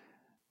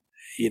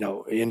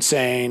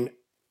 insane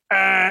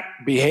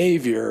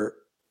behavior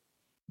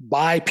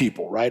by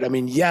people, right? I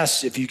mean,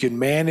 yes, if you can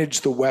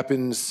manage the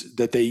weapons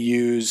that they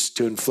use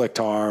to inflict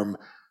harm,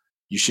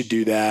 you should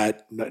do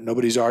that.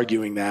 Nobody's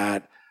arguing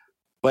that.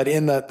 But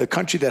in the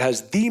country that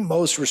has the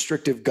most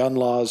restrictive gun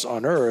laws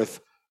on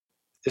earth,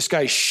 this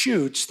guy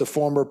shoots the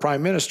former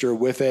prime minister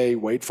with a,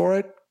 wait for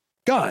it,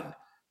 gun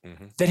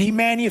that he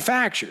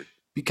manufactured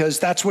because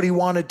that's what he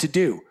wanted to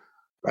do,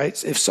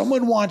 right? If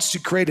someone wants to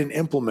create an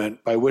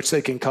implement by which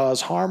they can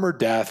cause harm or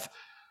death,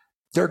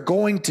 they're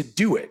going to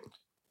do it,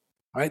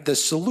 right? The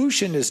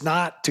solution is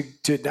not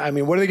to I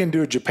mean, what are they going to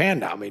do in Japan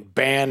now? I mean,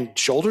 ban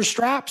shoulder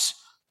straps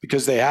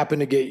because they happen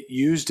to get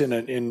used in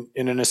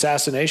an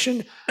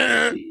assassination?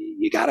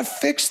 You got to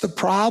fix the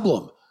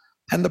problem.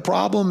 And the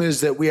problem is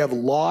that we have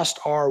lost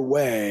our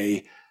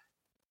way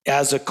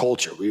as a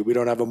culture. We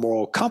don't have a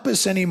moral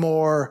compass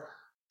anymore.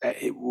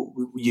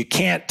 You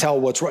can't tell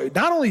what's right.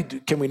 Not only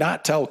can we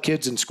not tell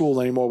kids in school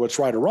anymore what's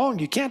right or wrong,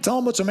 you can't tell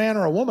them what's a man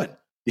or a woman.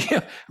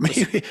 Yeah,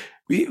 I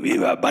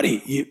mean,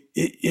 buddy,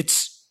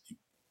 it's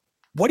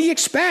what do you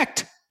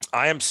expect?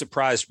 I am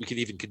surprised we could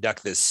even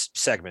conduct this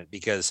segment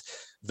because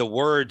the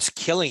words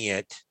 "killing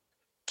it"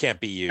 can't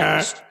be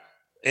used.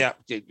 Yeah,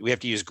 we have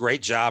to use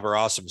 "great job" or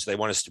 "awesome." So they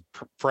want us to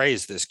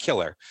praise this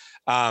killer.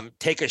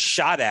 Take a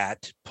shot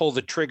at, pull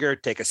the trigger,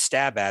 take a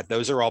stab at.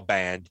 Those are all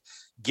banned.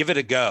 Give it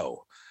a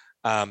go.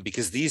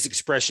 Because these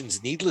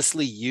expressions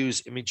needlessly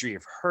use imagery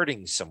of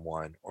hurting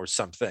someone or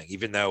something,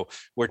 even though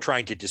we're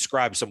trying to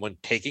describe someone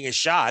taking a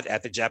shot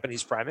at the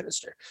Japanese prime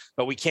minister.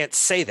 But we can't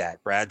say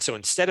that, Brad. So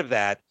instead of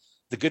that,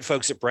 the good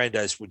folks at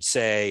Brandeis would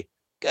say,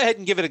 go ahead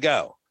and give it a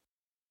go.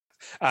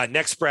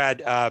 Next,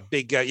 Brad,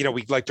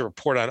 we'd like to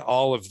report on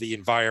all of the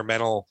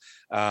environmental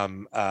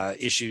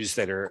issues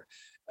that are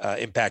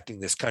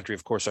impacting this country.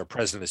 Of course, our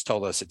president has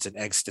told us it's an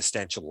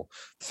existential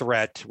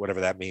threat,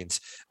 whatever that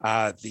means.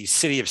 The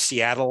city of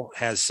Seattle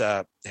has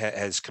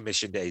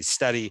commissioned a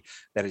study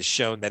that has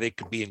shown that it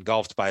could be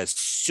engulfed by a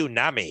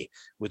tsunami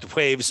with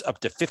waves up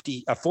to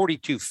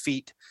 42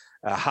 feet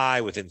high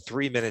within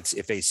 3 minutes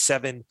if a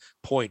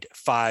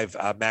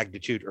 7.5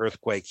 magnitude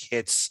earthquake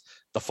hits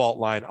the fault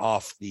line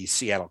off the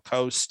Seattle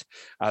coast.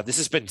 This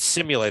has been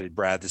simulated,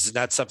 Brad. This is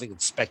not something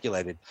that's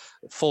speculated.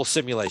 Full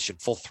simulation,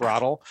 full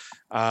throttle.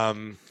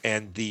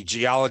 And the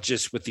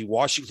geologists with the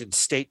Washington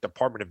State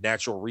Department of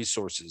Natural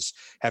Resources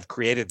have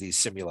created these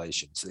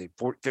simulations.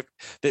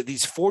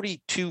 These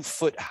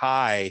 42-foot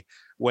high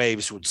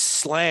waves would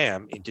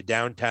slam into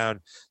downtown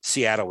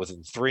Seattle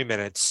within 3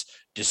 minutes,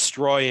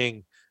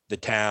 destroying the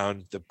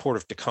town, the Port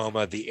of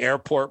Tacoma, the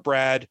airport,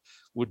 Brad,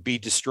 would be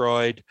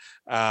destroyed.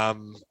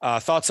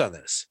 Thoughts on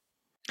this?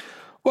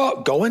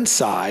 Well, go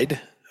inside,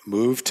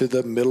 move to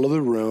the middle of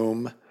the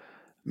room,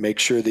 make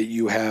sure that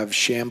you have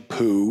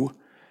shampoo,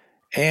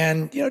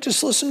 and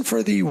just listen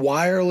for the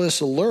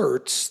wireless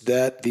alerts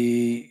that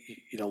the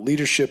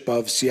leadership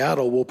of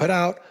Seattle will put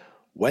out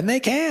when they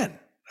can.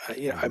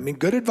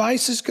 Good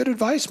advice is good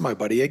advice, my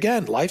buddy.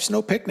 Again, life's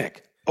no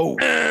picnic.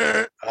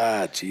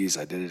 Geez,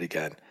 I did it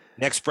again.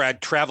 Next,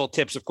 Brad, travel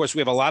tips. Of course, we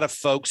have a lot of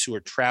folks who are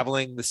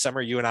traveling this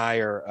summer. You and I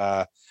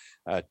are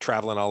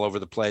traveling all over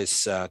the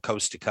place,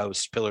 coast to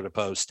coast, pillar to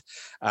post.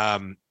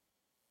 And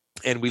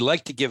we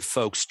like to give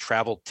folks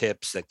travel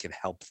tips that can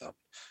help them.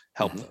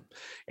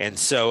 And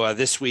so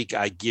this week,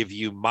 I give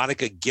you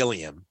Monica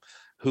Gilliam,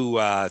 who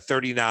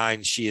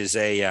 39. She is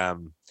a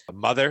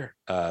mother,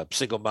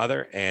 single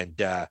mother.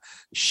 And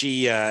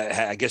she,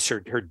 I guess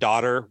her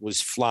daughter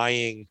was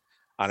flying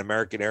on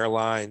American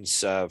Airlines,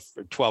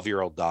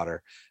 12-year-old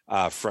daughter,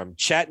 from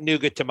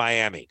Chattanooga to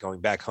Miami, going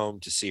back home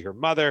to see her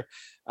mother.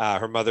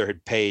 Her mother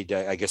had paid,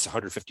 I guess,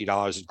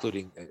 $150,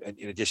 including,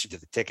 in addition to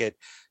the ticket,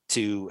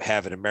 to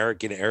have an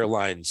American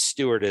Airlines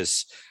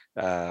stewardess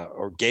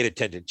or gate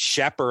attendant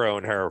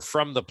chaperone her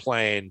from the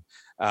plane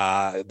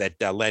that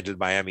landed in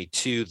Miami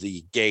to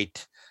the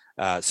gate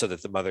so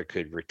that the mother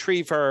could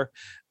retrieve her.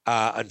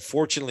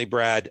 Unfortunately,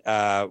 Brad,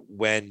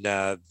 when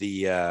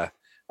the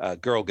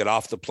girl got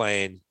off the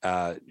plane,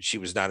 she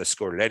was not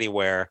escorted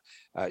anywhere.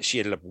 She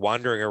ended up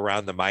wandering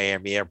around the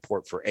Miami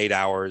airport for 8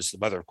 hours. The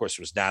mother, of course,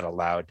 was not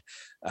allowed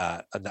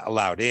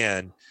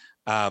in.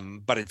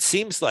 But it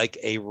seems like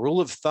a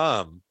rule of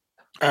thumb,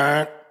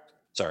 a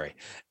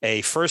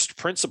first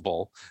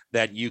principle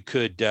that you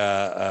could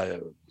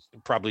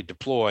probably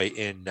deploy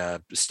in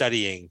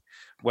studying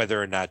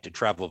whether or not to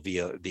travel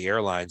via the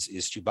airlines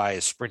is to buy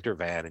a Sprinter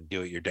van and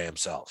do it your damn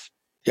self.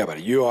 Yeah,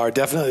 but you are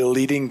definitely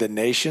leading the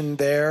nation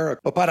there.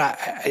 But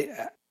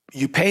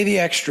you pay the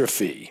extra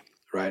fee,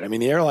 right? I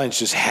mean, the airlines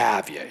just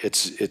have you.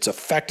 It's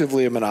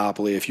effectively a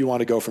monopoly. If you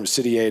want to go from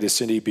city A to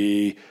city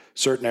B,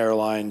 certain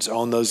airlines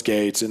own those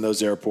gates in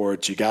those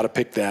airports. You got to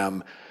pick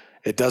them.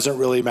 It doesn't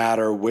really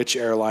matter which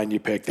airline you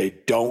pick. They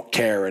don't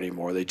care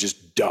anymore. They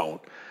just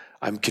don't.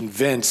 I'm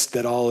convinced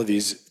that all of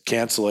these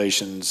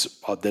cancellations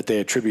that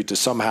they attribute to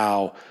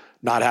somehow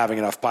not having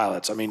enough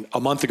pilots. I mean, a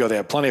month ago, they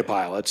had plenty of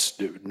pilots,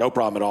 no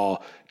problem at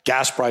all.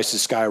 Gas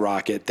prices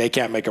skyrocket. They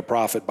can't make a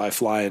profit by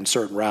flying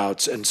certain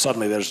routes. And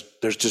suddenly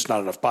there's just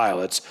not enough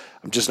pilots.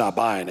 I'm just not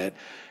buying it.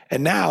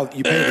 And now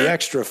you pay the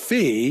extra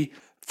fee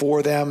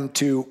for them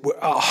to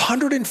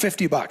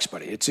 $150,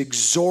 buddy. It's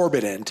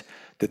exorbitant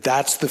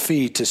that's the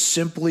fee to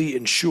simply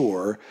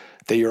ensure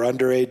that your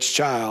underage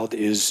child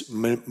is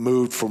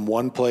moved from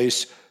one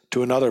place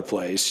to another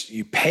place.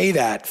 You pay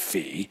that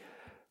fee,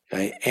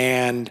 okay?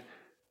 And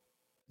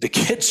the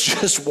kid's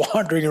just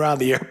wandering around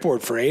the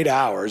airport for 8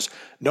 hours.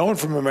 No one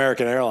from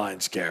American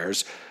Airlines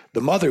cares. The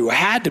mother, who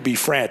had to be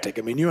frantic.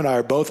 I mean, you and I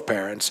are both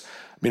parents.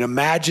 I mean,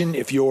 imagine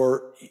if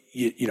you're,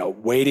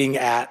 waiting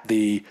at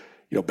the,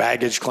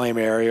 baggage claim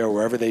area or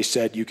wherever they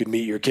said you could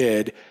meet your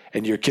kid,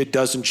 and your kid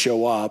doesn't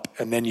show up,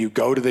 and then you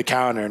go to the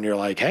counter and you're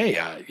like, hey,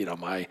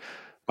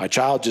 my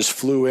child just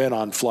flew in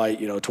on flight,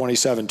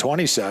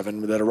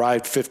 2727 that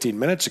arrived 15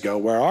 minutes ago.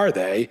 Where are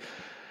they?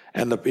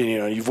 And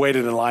you've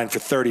waited in line for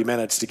 30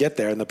 minutes to get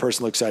there, and the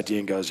person looks at you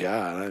and goes,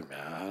 "Yeah,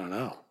 I don't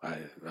know.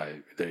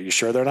 Are you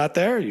sure they're not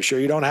there? Are you sure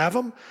you don't have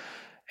them?"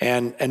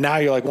 And now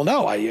you're like, "Well,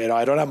 no,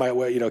 I don't have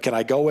my, can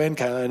I go in?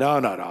 No,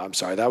 I'm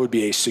sorry. That would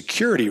be a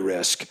security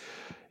risk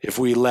if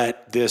we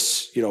let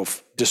this,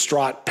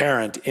 distraught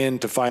parent in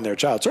to find their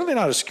child. Certainly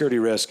not a security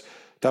risk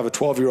to have a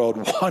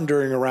 12-year-old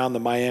wandering around the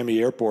Miami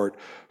airport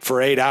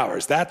for 8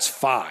 hours. That's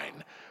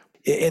fine."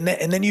 And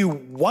then you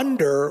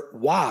wonder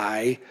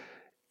why,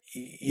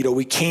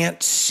 we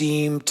can't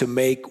seem to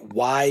make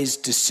wise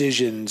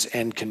decisions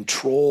and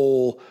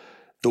control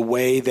the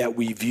way that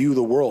we view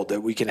the world,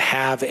 that we can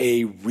have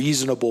a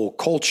reasonable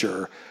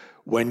culture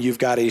when you've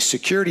got a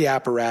security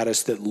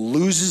apparatus that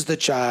loses the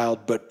child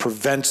but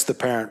prevents the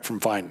parent from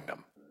finding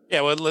them.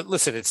 Yeah, well,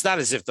 listen, it's not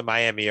as if the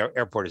Miami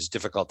airport is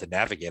difficult to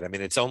navigate. I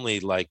mean, it's only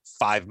like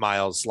 5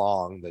 miles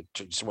long,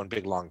 just one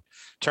big long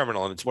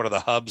terminal, and it's one of the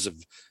hubs of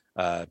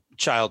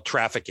child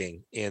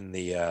trafficking in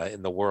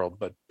the world.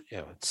 But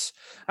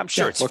I'm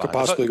sure it's what fine. Could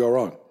possibly go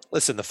wrong?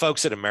 Listen, the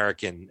folks at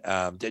American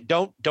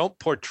don't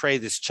portray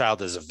this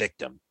child as a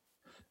victim.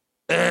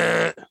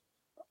 No,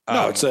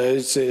 it's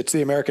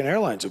the American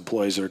Airlines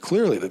employees that are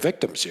clearly the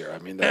victims here. I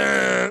mean,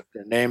 their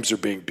names are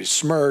being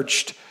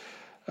besmirched.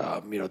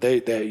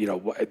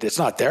 It's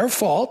not their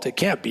fault. It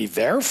can't be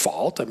their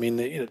fault. I mean,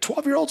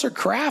 12-year-olds are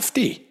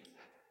crafty.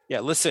 Yeah,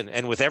 listen,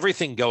 and with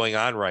everything going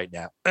on right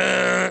now,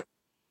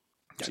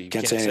 you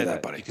can't say any of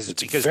that, buddy.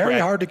 Because very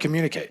Brad, hard to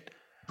communicate.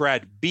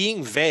 Brad,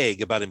 being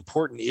vague about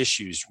important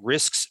issues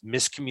risks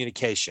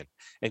miscommunication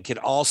and can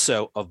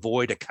also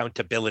avoid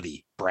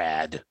accountability,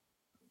 Brad.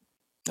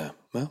 Yeah,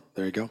 well,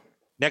 there you go.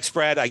 Next,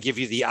 Brad, I give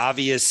you the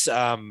obvious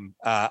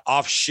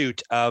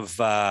offshoot of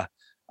the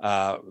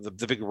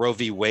big Roe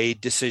v. Wade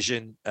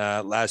decision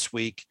last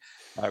week.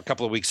 A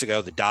couple of weeks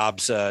ago, the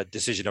Dobbs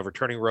decision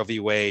overturning Roe v.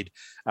 Wade.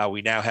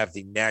 We now have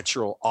the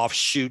natural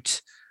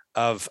offshoot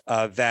of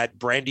that.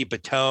 Brandy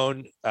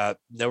Batone,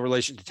 no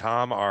relation to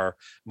Tom, our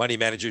money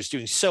manager, is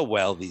doing so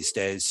well these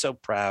days. So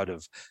proud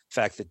of the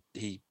fact that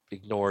he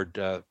ignored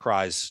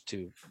cries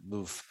to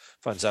move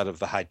funds out of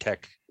the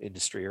high-tech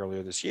industry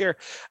earlier this year.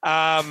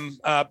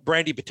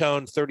 Brandy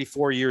Batone,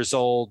 34 years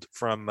old,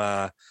 from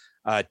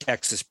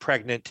Texas,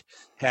 pregnant,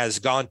 has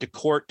gone to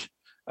court,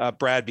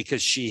 Brad,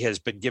 because she has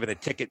been given a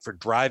ticket for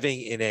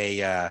driving in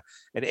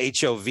an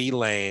HOV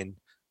lane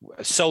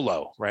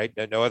solo, right?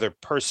 No other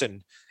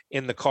person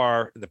in the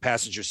car, in the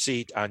passenger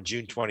seat. On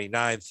June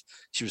 29th.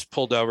 She was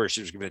pulled over. She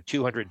was given a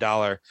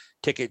 $200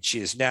 ticket. She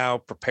is now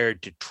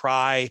prepared to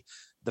try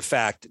the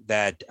fact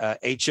that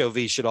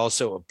HOV should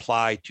also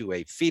apply to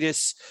a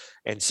fetus.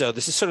 And so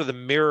this is sort of the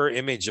mirror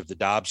image of the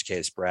Dobbs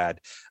case, Brad.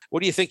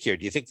 What do you think here?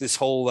 Do you think this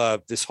whole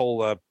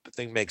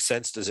thing makes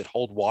sense? Does it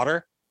hold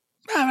water?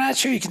 I'm not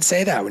sure you can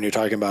say that when you're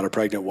talking about a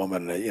pregnant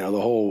woman. The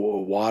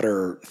whole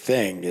water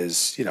thing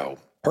is,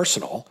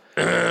 personal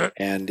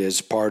and is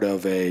part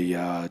of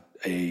a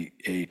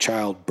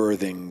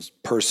childbirthing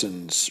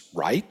person's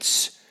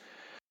rights.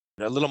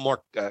 A little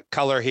more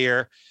color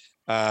here.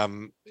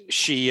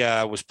 She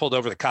was pulled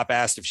over. The cop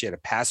asked if she had a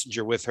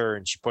passenger with her,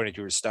 and she pointed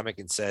to her stomach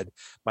and said,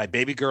 "My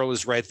baby girl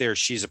is right there.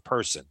 She's a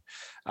person."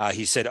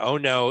 He said, "Oh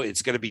no,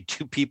 it's going to be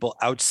two people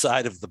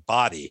outside of the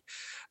body,"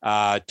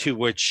 to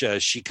which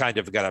she kind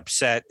of got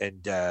upset,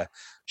 and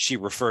she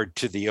referred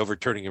to the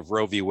overturning of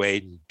Roe v.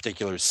 Wade, in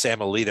particular Sam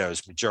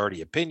Alito's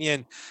majority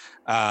opinion.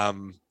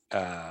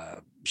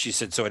 She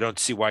said, "So I don't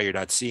see why you're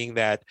not seeing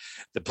that."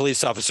 The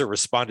police officer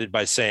responded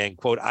by saying,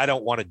 quote, "I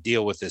don't want to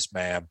deal with this,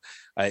 ma'am.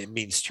 It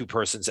means two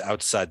persons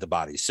outside the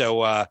body."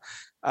 So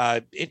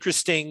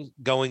interesting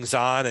goings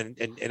on.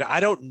 And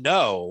I don't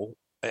know,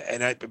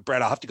 and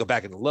Brad, I'll have to go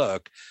back and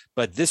look,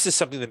 but this is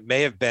something that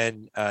may have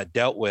been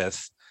dealt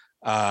with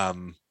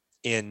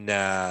in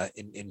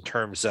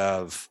terms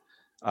of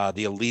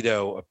the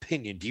Alito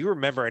opinion. Do you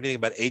remember anything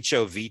about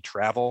HOV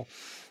travel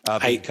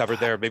being covered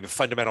there? Maybe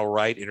fundamental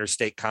right,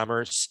 interstate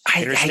commerce.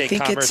 I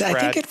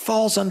think it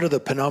falls under the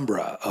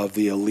penumbra of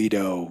the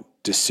Alito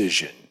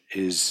decision.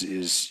 Is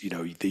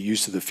the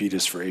use of the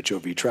fetus for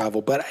HOV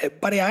travel.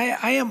 But buddy,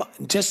 I am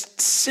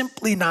just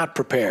simply not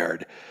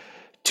prepared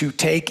to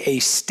take a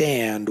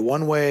stand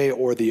one way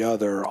or the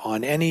other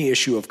on any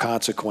issue of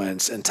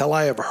consequence until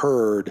I have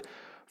heard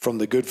from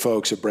the good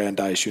folks at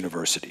Brandeis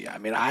University. I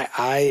mean,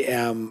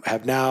 I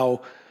have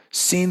now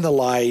seen the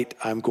light.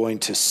 I'm going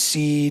to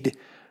cede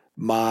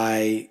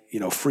my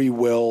free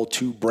will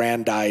to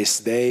Brandeis.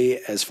 They,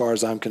 as far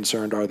as I'm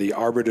concerned, are the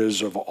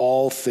arbiters of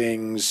all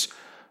things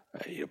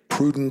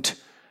prudent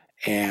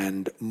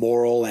and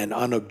moral and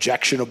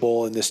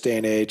unobjectionable in this day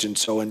and age. And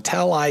so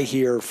until I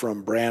hear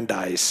from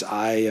Brandeis,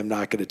 I am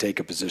not going to take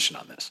a position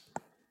on this.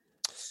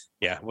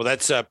 Yeah, well,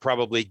 that's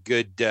probably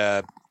good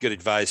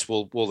advice.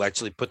 We'll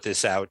actually put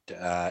this out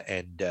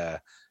and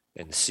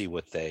see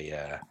what they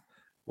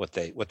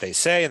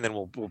say, and then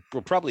we'll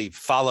probably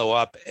follow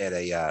up at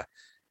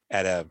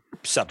a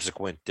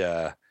subsequent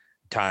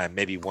time,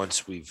 maybe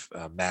once we've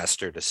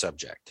mastered a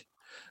subject.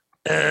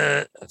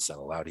 That's not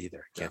allowed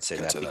either. Can't say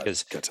that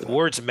because the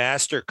words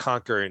master,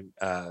 conquer, and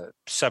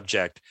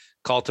subject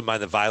call to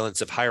mind the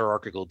violence of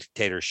hierarchical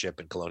dictatorship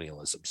and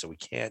colonialism. So we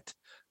can't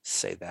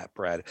say that,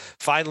 Brad.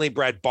 Finally,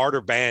 Brad,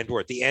 barter band.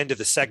 We're at the end of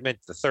the segment,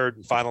 the third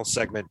and final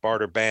segment,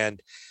 barter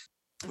band.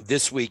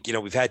 This week,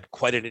 we've had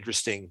quite an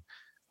interesting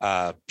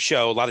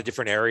show, a lot of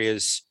different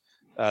areas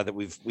that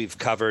we've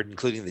covered,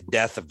 including the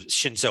death of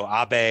Shinzo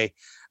Abe.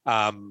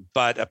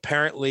 But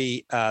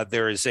apparently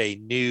there is a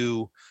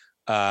new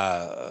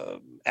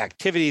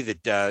activity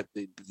that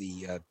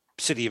the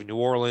city of New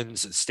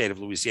Orleans, the state of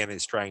Louisiana,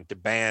 is trying to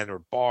ban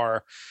or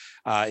bar.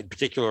 In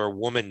particular, a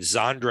woman,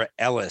 Zandra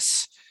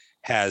Ellis,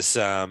 has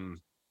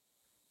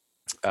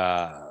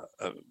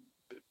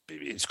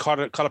it's caught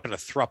up in a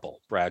throuple,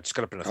 Brad. It's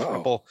caught up in a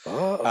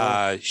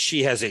throuple.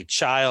 She has a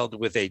child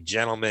with a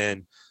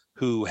gentleman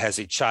who has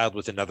a child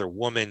with another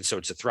woman. So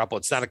it's a throuple.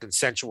 It's not a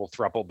consensual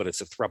throuple, but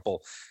it's a throuple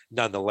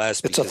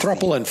nonetheless. It's a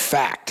throuple in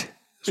fact.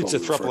 It's a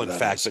throuple in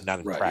fact, but not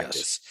in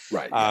practice. Yes.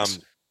 Right. Yes.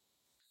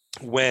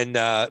 When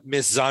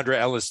Miss Zandra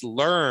Ellis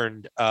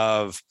learned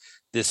of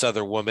this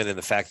other woman and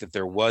the fact that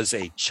there was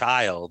a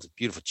child,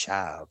 beautiful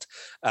child,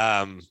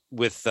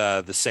 with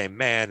the same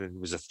man, and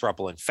was a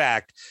throuple in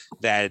fact,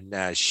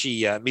 that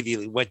she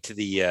immediately went to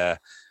the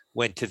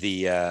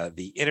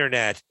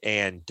internet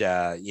and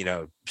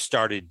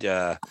started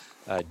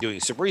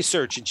doing some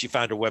research, and she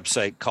found a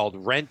website called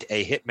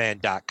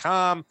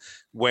rentahitman.com,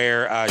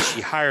 where she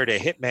hired a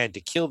hitman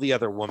to kill the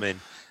other woman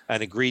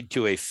and agreed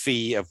to a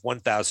fee of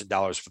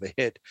 $1,000 for the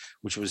hit,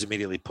 which was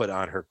immediately put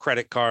on her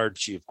credit card.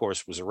 She, of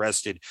course, was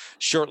arrested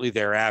shortly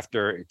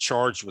thereafter,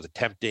 charged with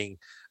attempting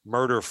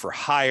murder for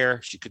hire.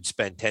 She could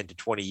spend 10 to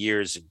 20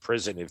 years in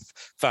prison if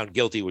found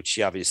guilty, which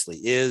she obviously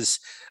is.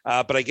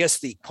 But I guess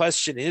the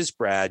question is,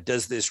 Brad,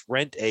 does this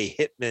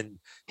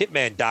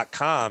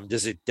hitman.com,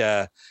 is it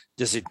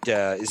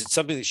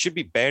something that should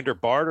be banned or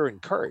barred or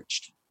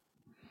encouraged?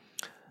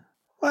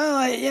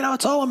 Well,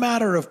 it's all a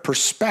matter of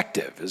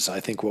perspective, is I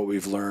think what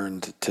we've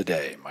learned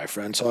today, my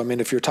friend. So,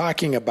 if you're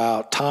talking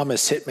about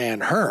Thomas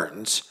Hitman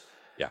Hearns,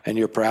 and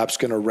you're perhaps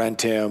going to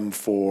rent him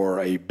for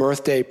a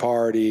birthday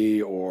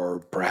party or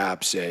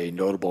perhaps a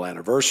notable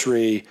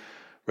anniversary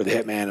where the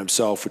hitman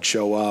himself would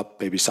show up,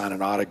 maybe sign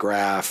an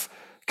autograph,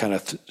 kind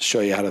of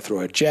show you how to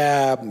throw a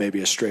jab,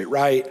 maybe a straight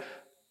right.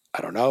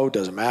 I don't know,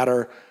 doesn't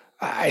matter.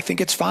 I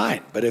think it's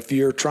fine. But if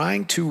you're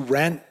trying to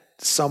rent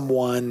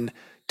someone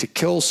to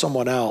kill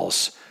someone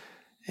else,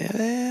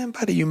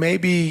 buddy, you may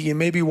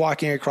be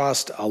walking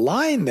across a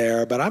line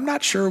there, but I'm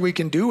not sure we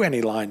can do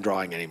any line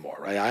drawing anymore,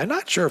 right? I'm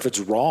not sure if it's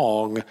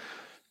wrong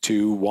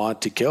to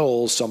want to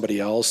kill somebody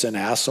else and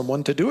ask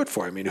someone to do it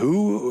for you.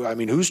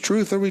 Whose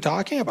truth are we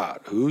talking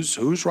about?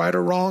 Who's right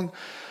or wrong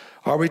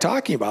are we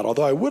talking about?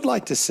 Although I would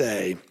like to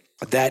say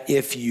that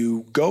if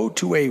you go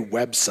to a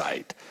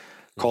website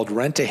called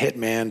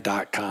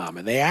rentahitman.com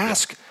and they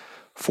ask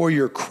for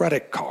your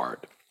credit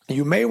card,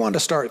 you may want to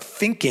start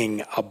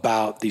thinking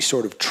about the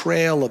sort of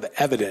trail of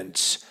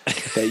evidence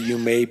that you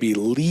may be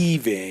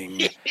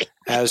leaving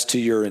as to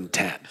your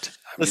intent.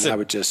 It's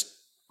a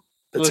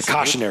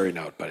cautionary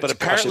note, but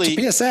apparently it's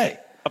a PSA.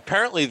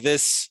 Apparently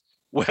this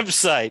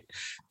website,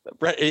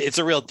 it's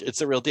a real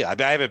deal. I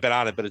haven't been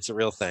on it, but it's a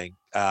real thing.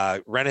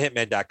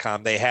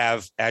 Rentahitman.com. They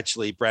have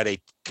actually, Brett,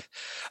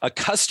 a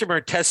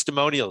customer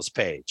testimonials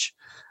page.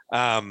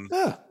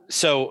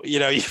 So,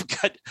 you've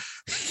got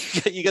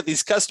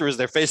these customers,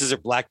 their faces are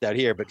blacked out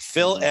here, but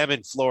Phil M.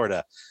 in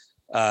Florida,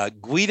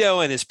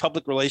 Guido and his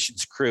public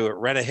relations crew at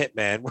Rent a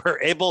Hitman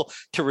were able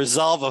to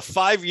resolve a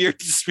 5-year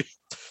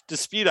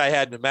dispute I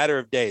had in a matter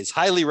of days.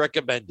 Highly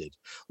recommended.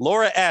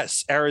 Laura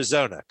S.,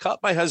 Arizona,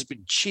 caught my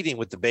husband cheating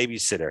with the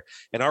babysitter,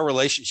 and our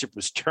relationship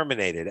was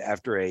terminated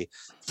after a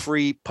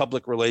free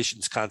public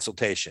relations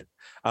consultation.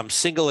 I'm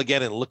single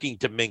again and looking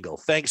to mingle.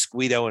 Thanks,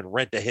 Guido and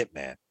Rent a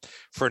Hitman.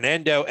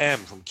 Fernando M.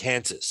 from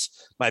Kansas.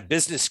 My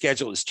business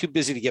schedule is too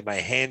busy to get my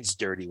hands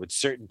dirty with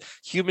certain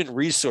human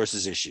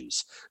resources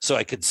issues, so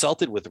I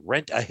consulted with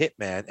Rent a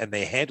Hitman, and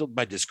they handled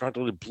my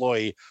disgruntled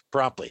employee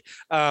promptly.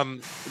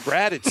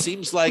 Brad, it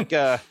seems like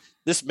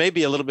this may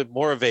be a little bit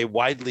more of a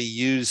widely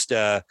used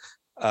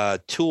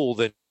tool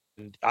than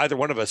either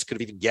one of us could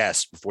have even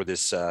guessed before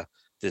this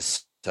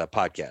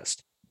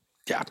podcast.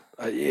 Yeah.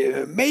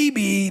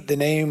 Maybe the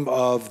name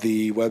of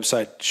the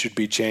website should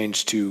be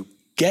changed to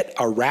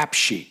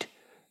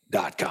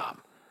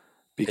getarapsheet.com,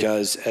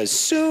 because as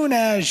soon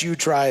as you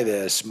try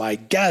this, my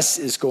guess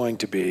is going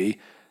to be,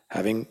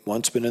 having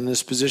once been in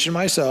this position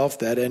myself,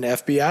 that an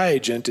FBI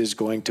agent is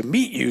going to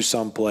meet you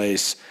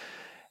someplace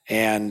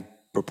and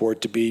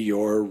purport to be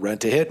your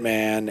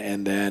Rent-A-Hitman,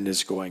 and then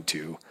is going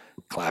to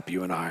clap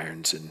you in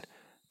irons and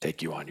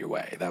take you on your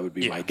way. That would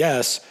be my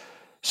guess.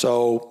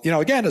 So,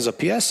 again, as a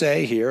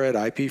PSA here at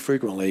IP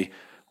Frequently,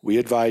 we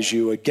advise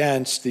you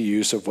against the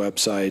use of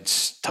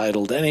websites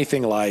titled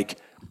anything like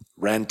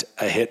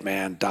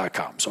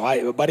rentahitman.com.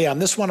 So, buddy, on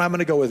this one, I'm going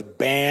to go with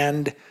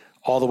banned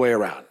all the way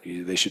around.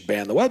 They should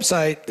ban the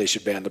website. They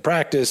should ban the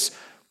practice.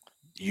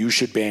 You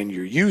should ban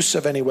your use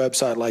of any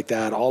website like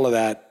that. All of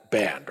that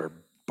banned or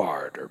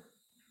barred or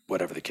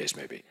whatever the case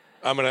may be.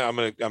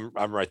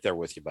 I'm right there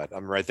with you, bud.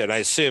 I'm right there. And I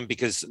assume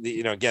because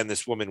again,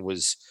 this woman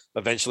was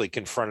eventually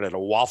confronted at a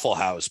Waffle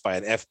House by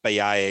an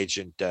FBI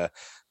agent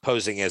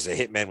posing as a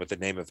hitman with the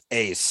name of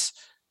Ace.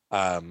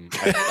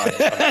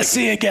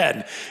 See,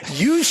 again,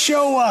 you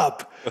show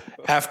up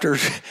after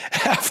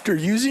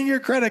using your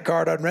credit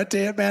card on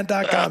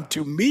renttahitman.com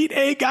to meet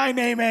a guy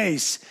named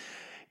Ace.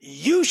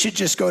 You should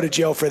just go to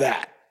jail for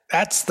that.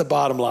 That's the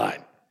bottom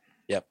line.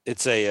 Yep,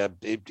 it's a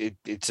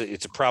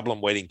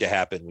problem waiting to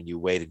happen when you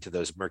wade into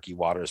those murky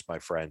waters, my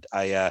friend.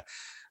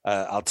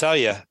 I'll tell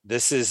you,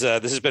 this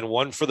has been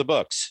one for the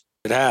books.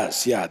 It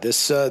has, yeah.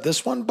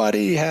 This one,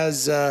 buddy,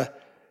 has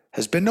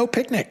been no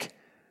picnic.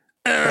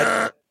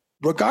 But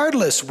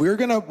regardless, we're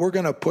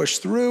gonna push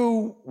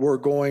through. We're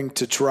going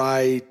to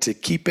try to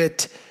keep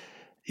it,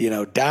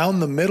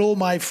 down the middle,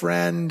 my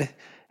friend,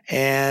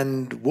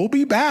 and we'll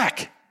be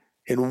back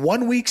in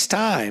 1 week's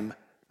time.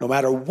 No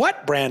matter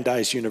what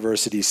Brandeis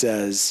University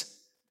says,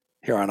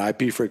 here on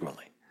IP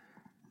Frequently.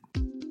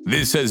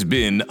 This has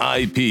been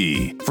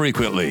IP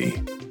Frequently,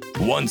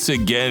 once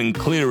again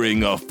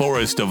clearing a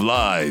forest of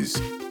lies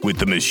with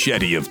the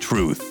machete of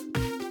truth.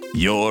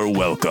 You're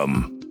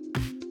welcome.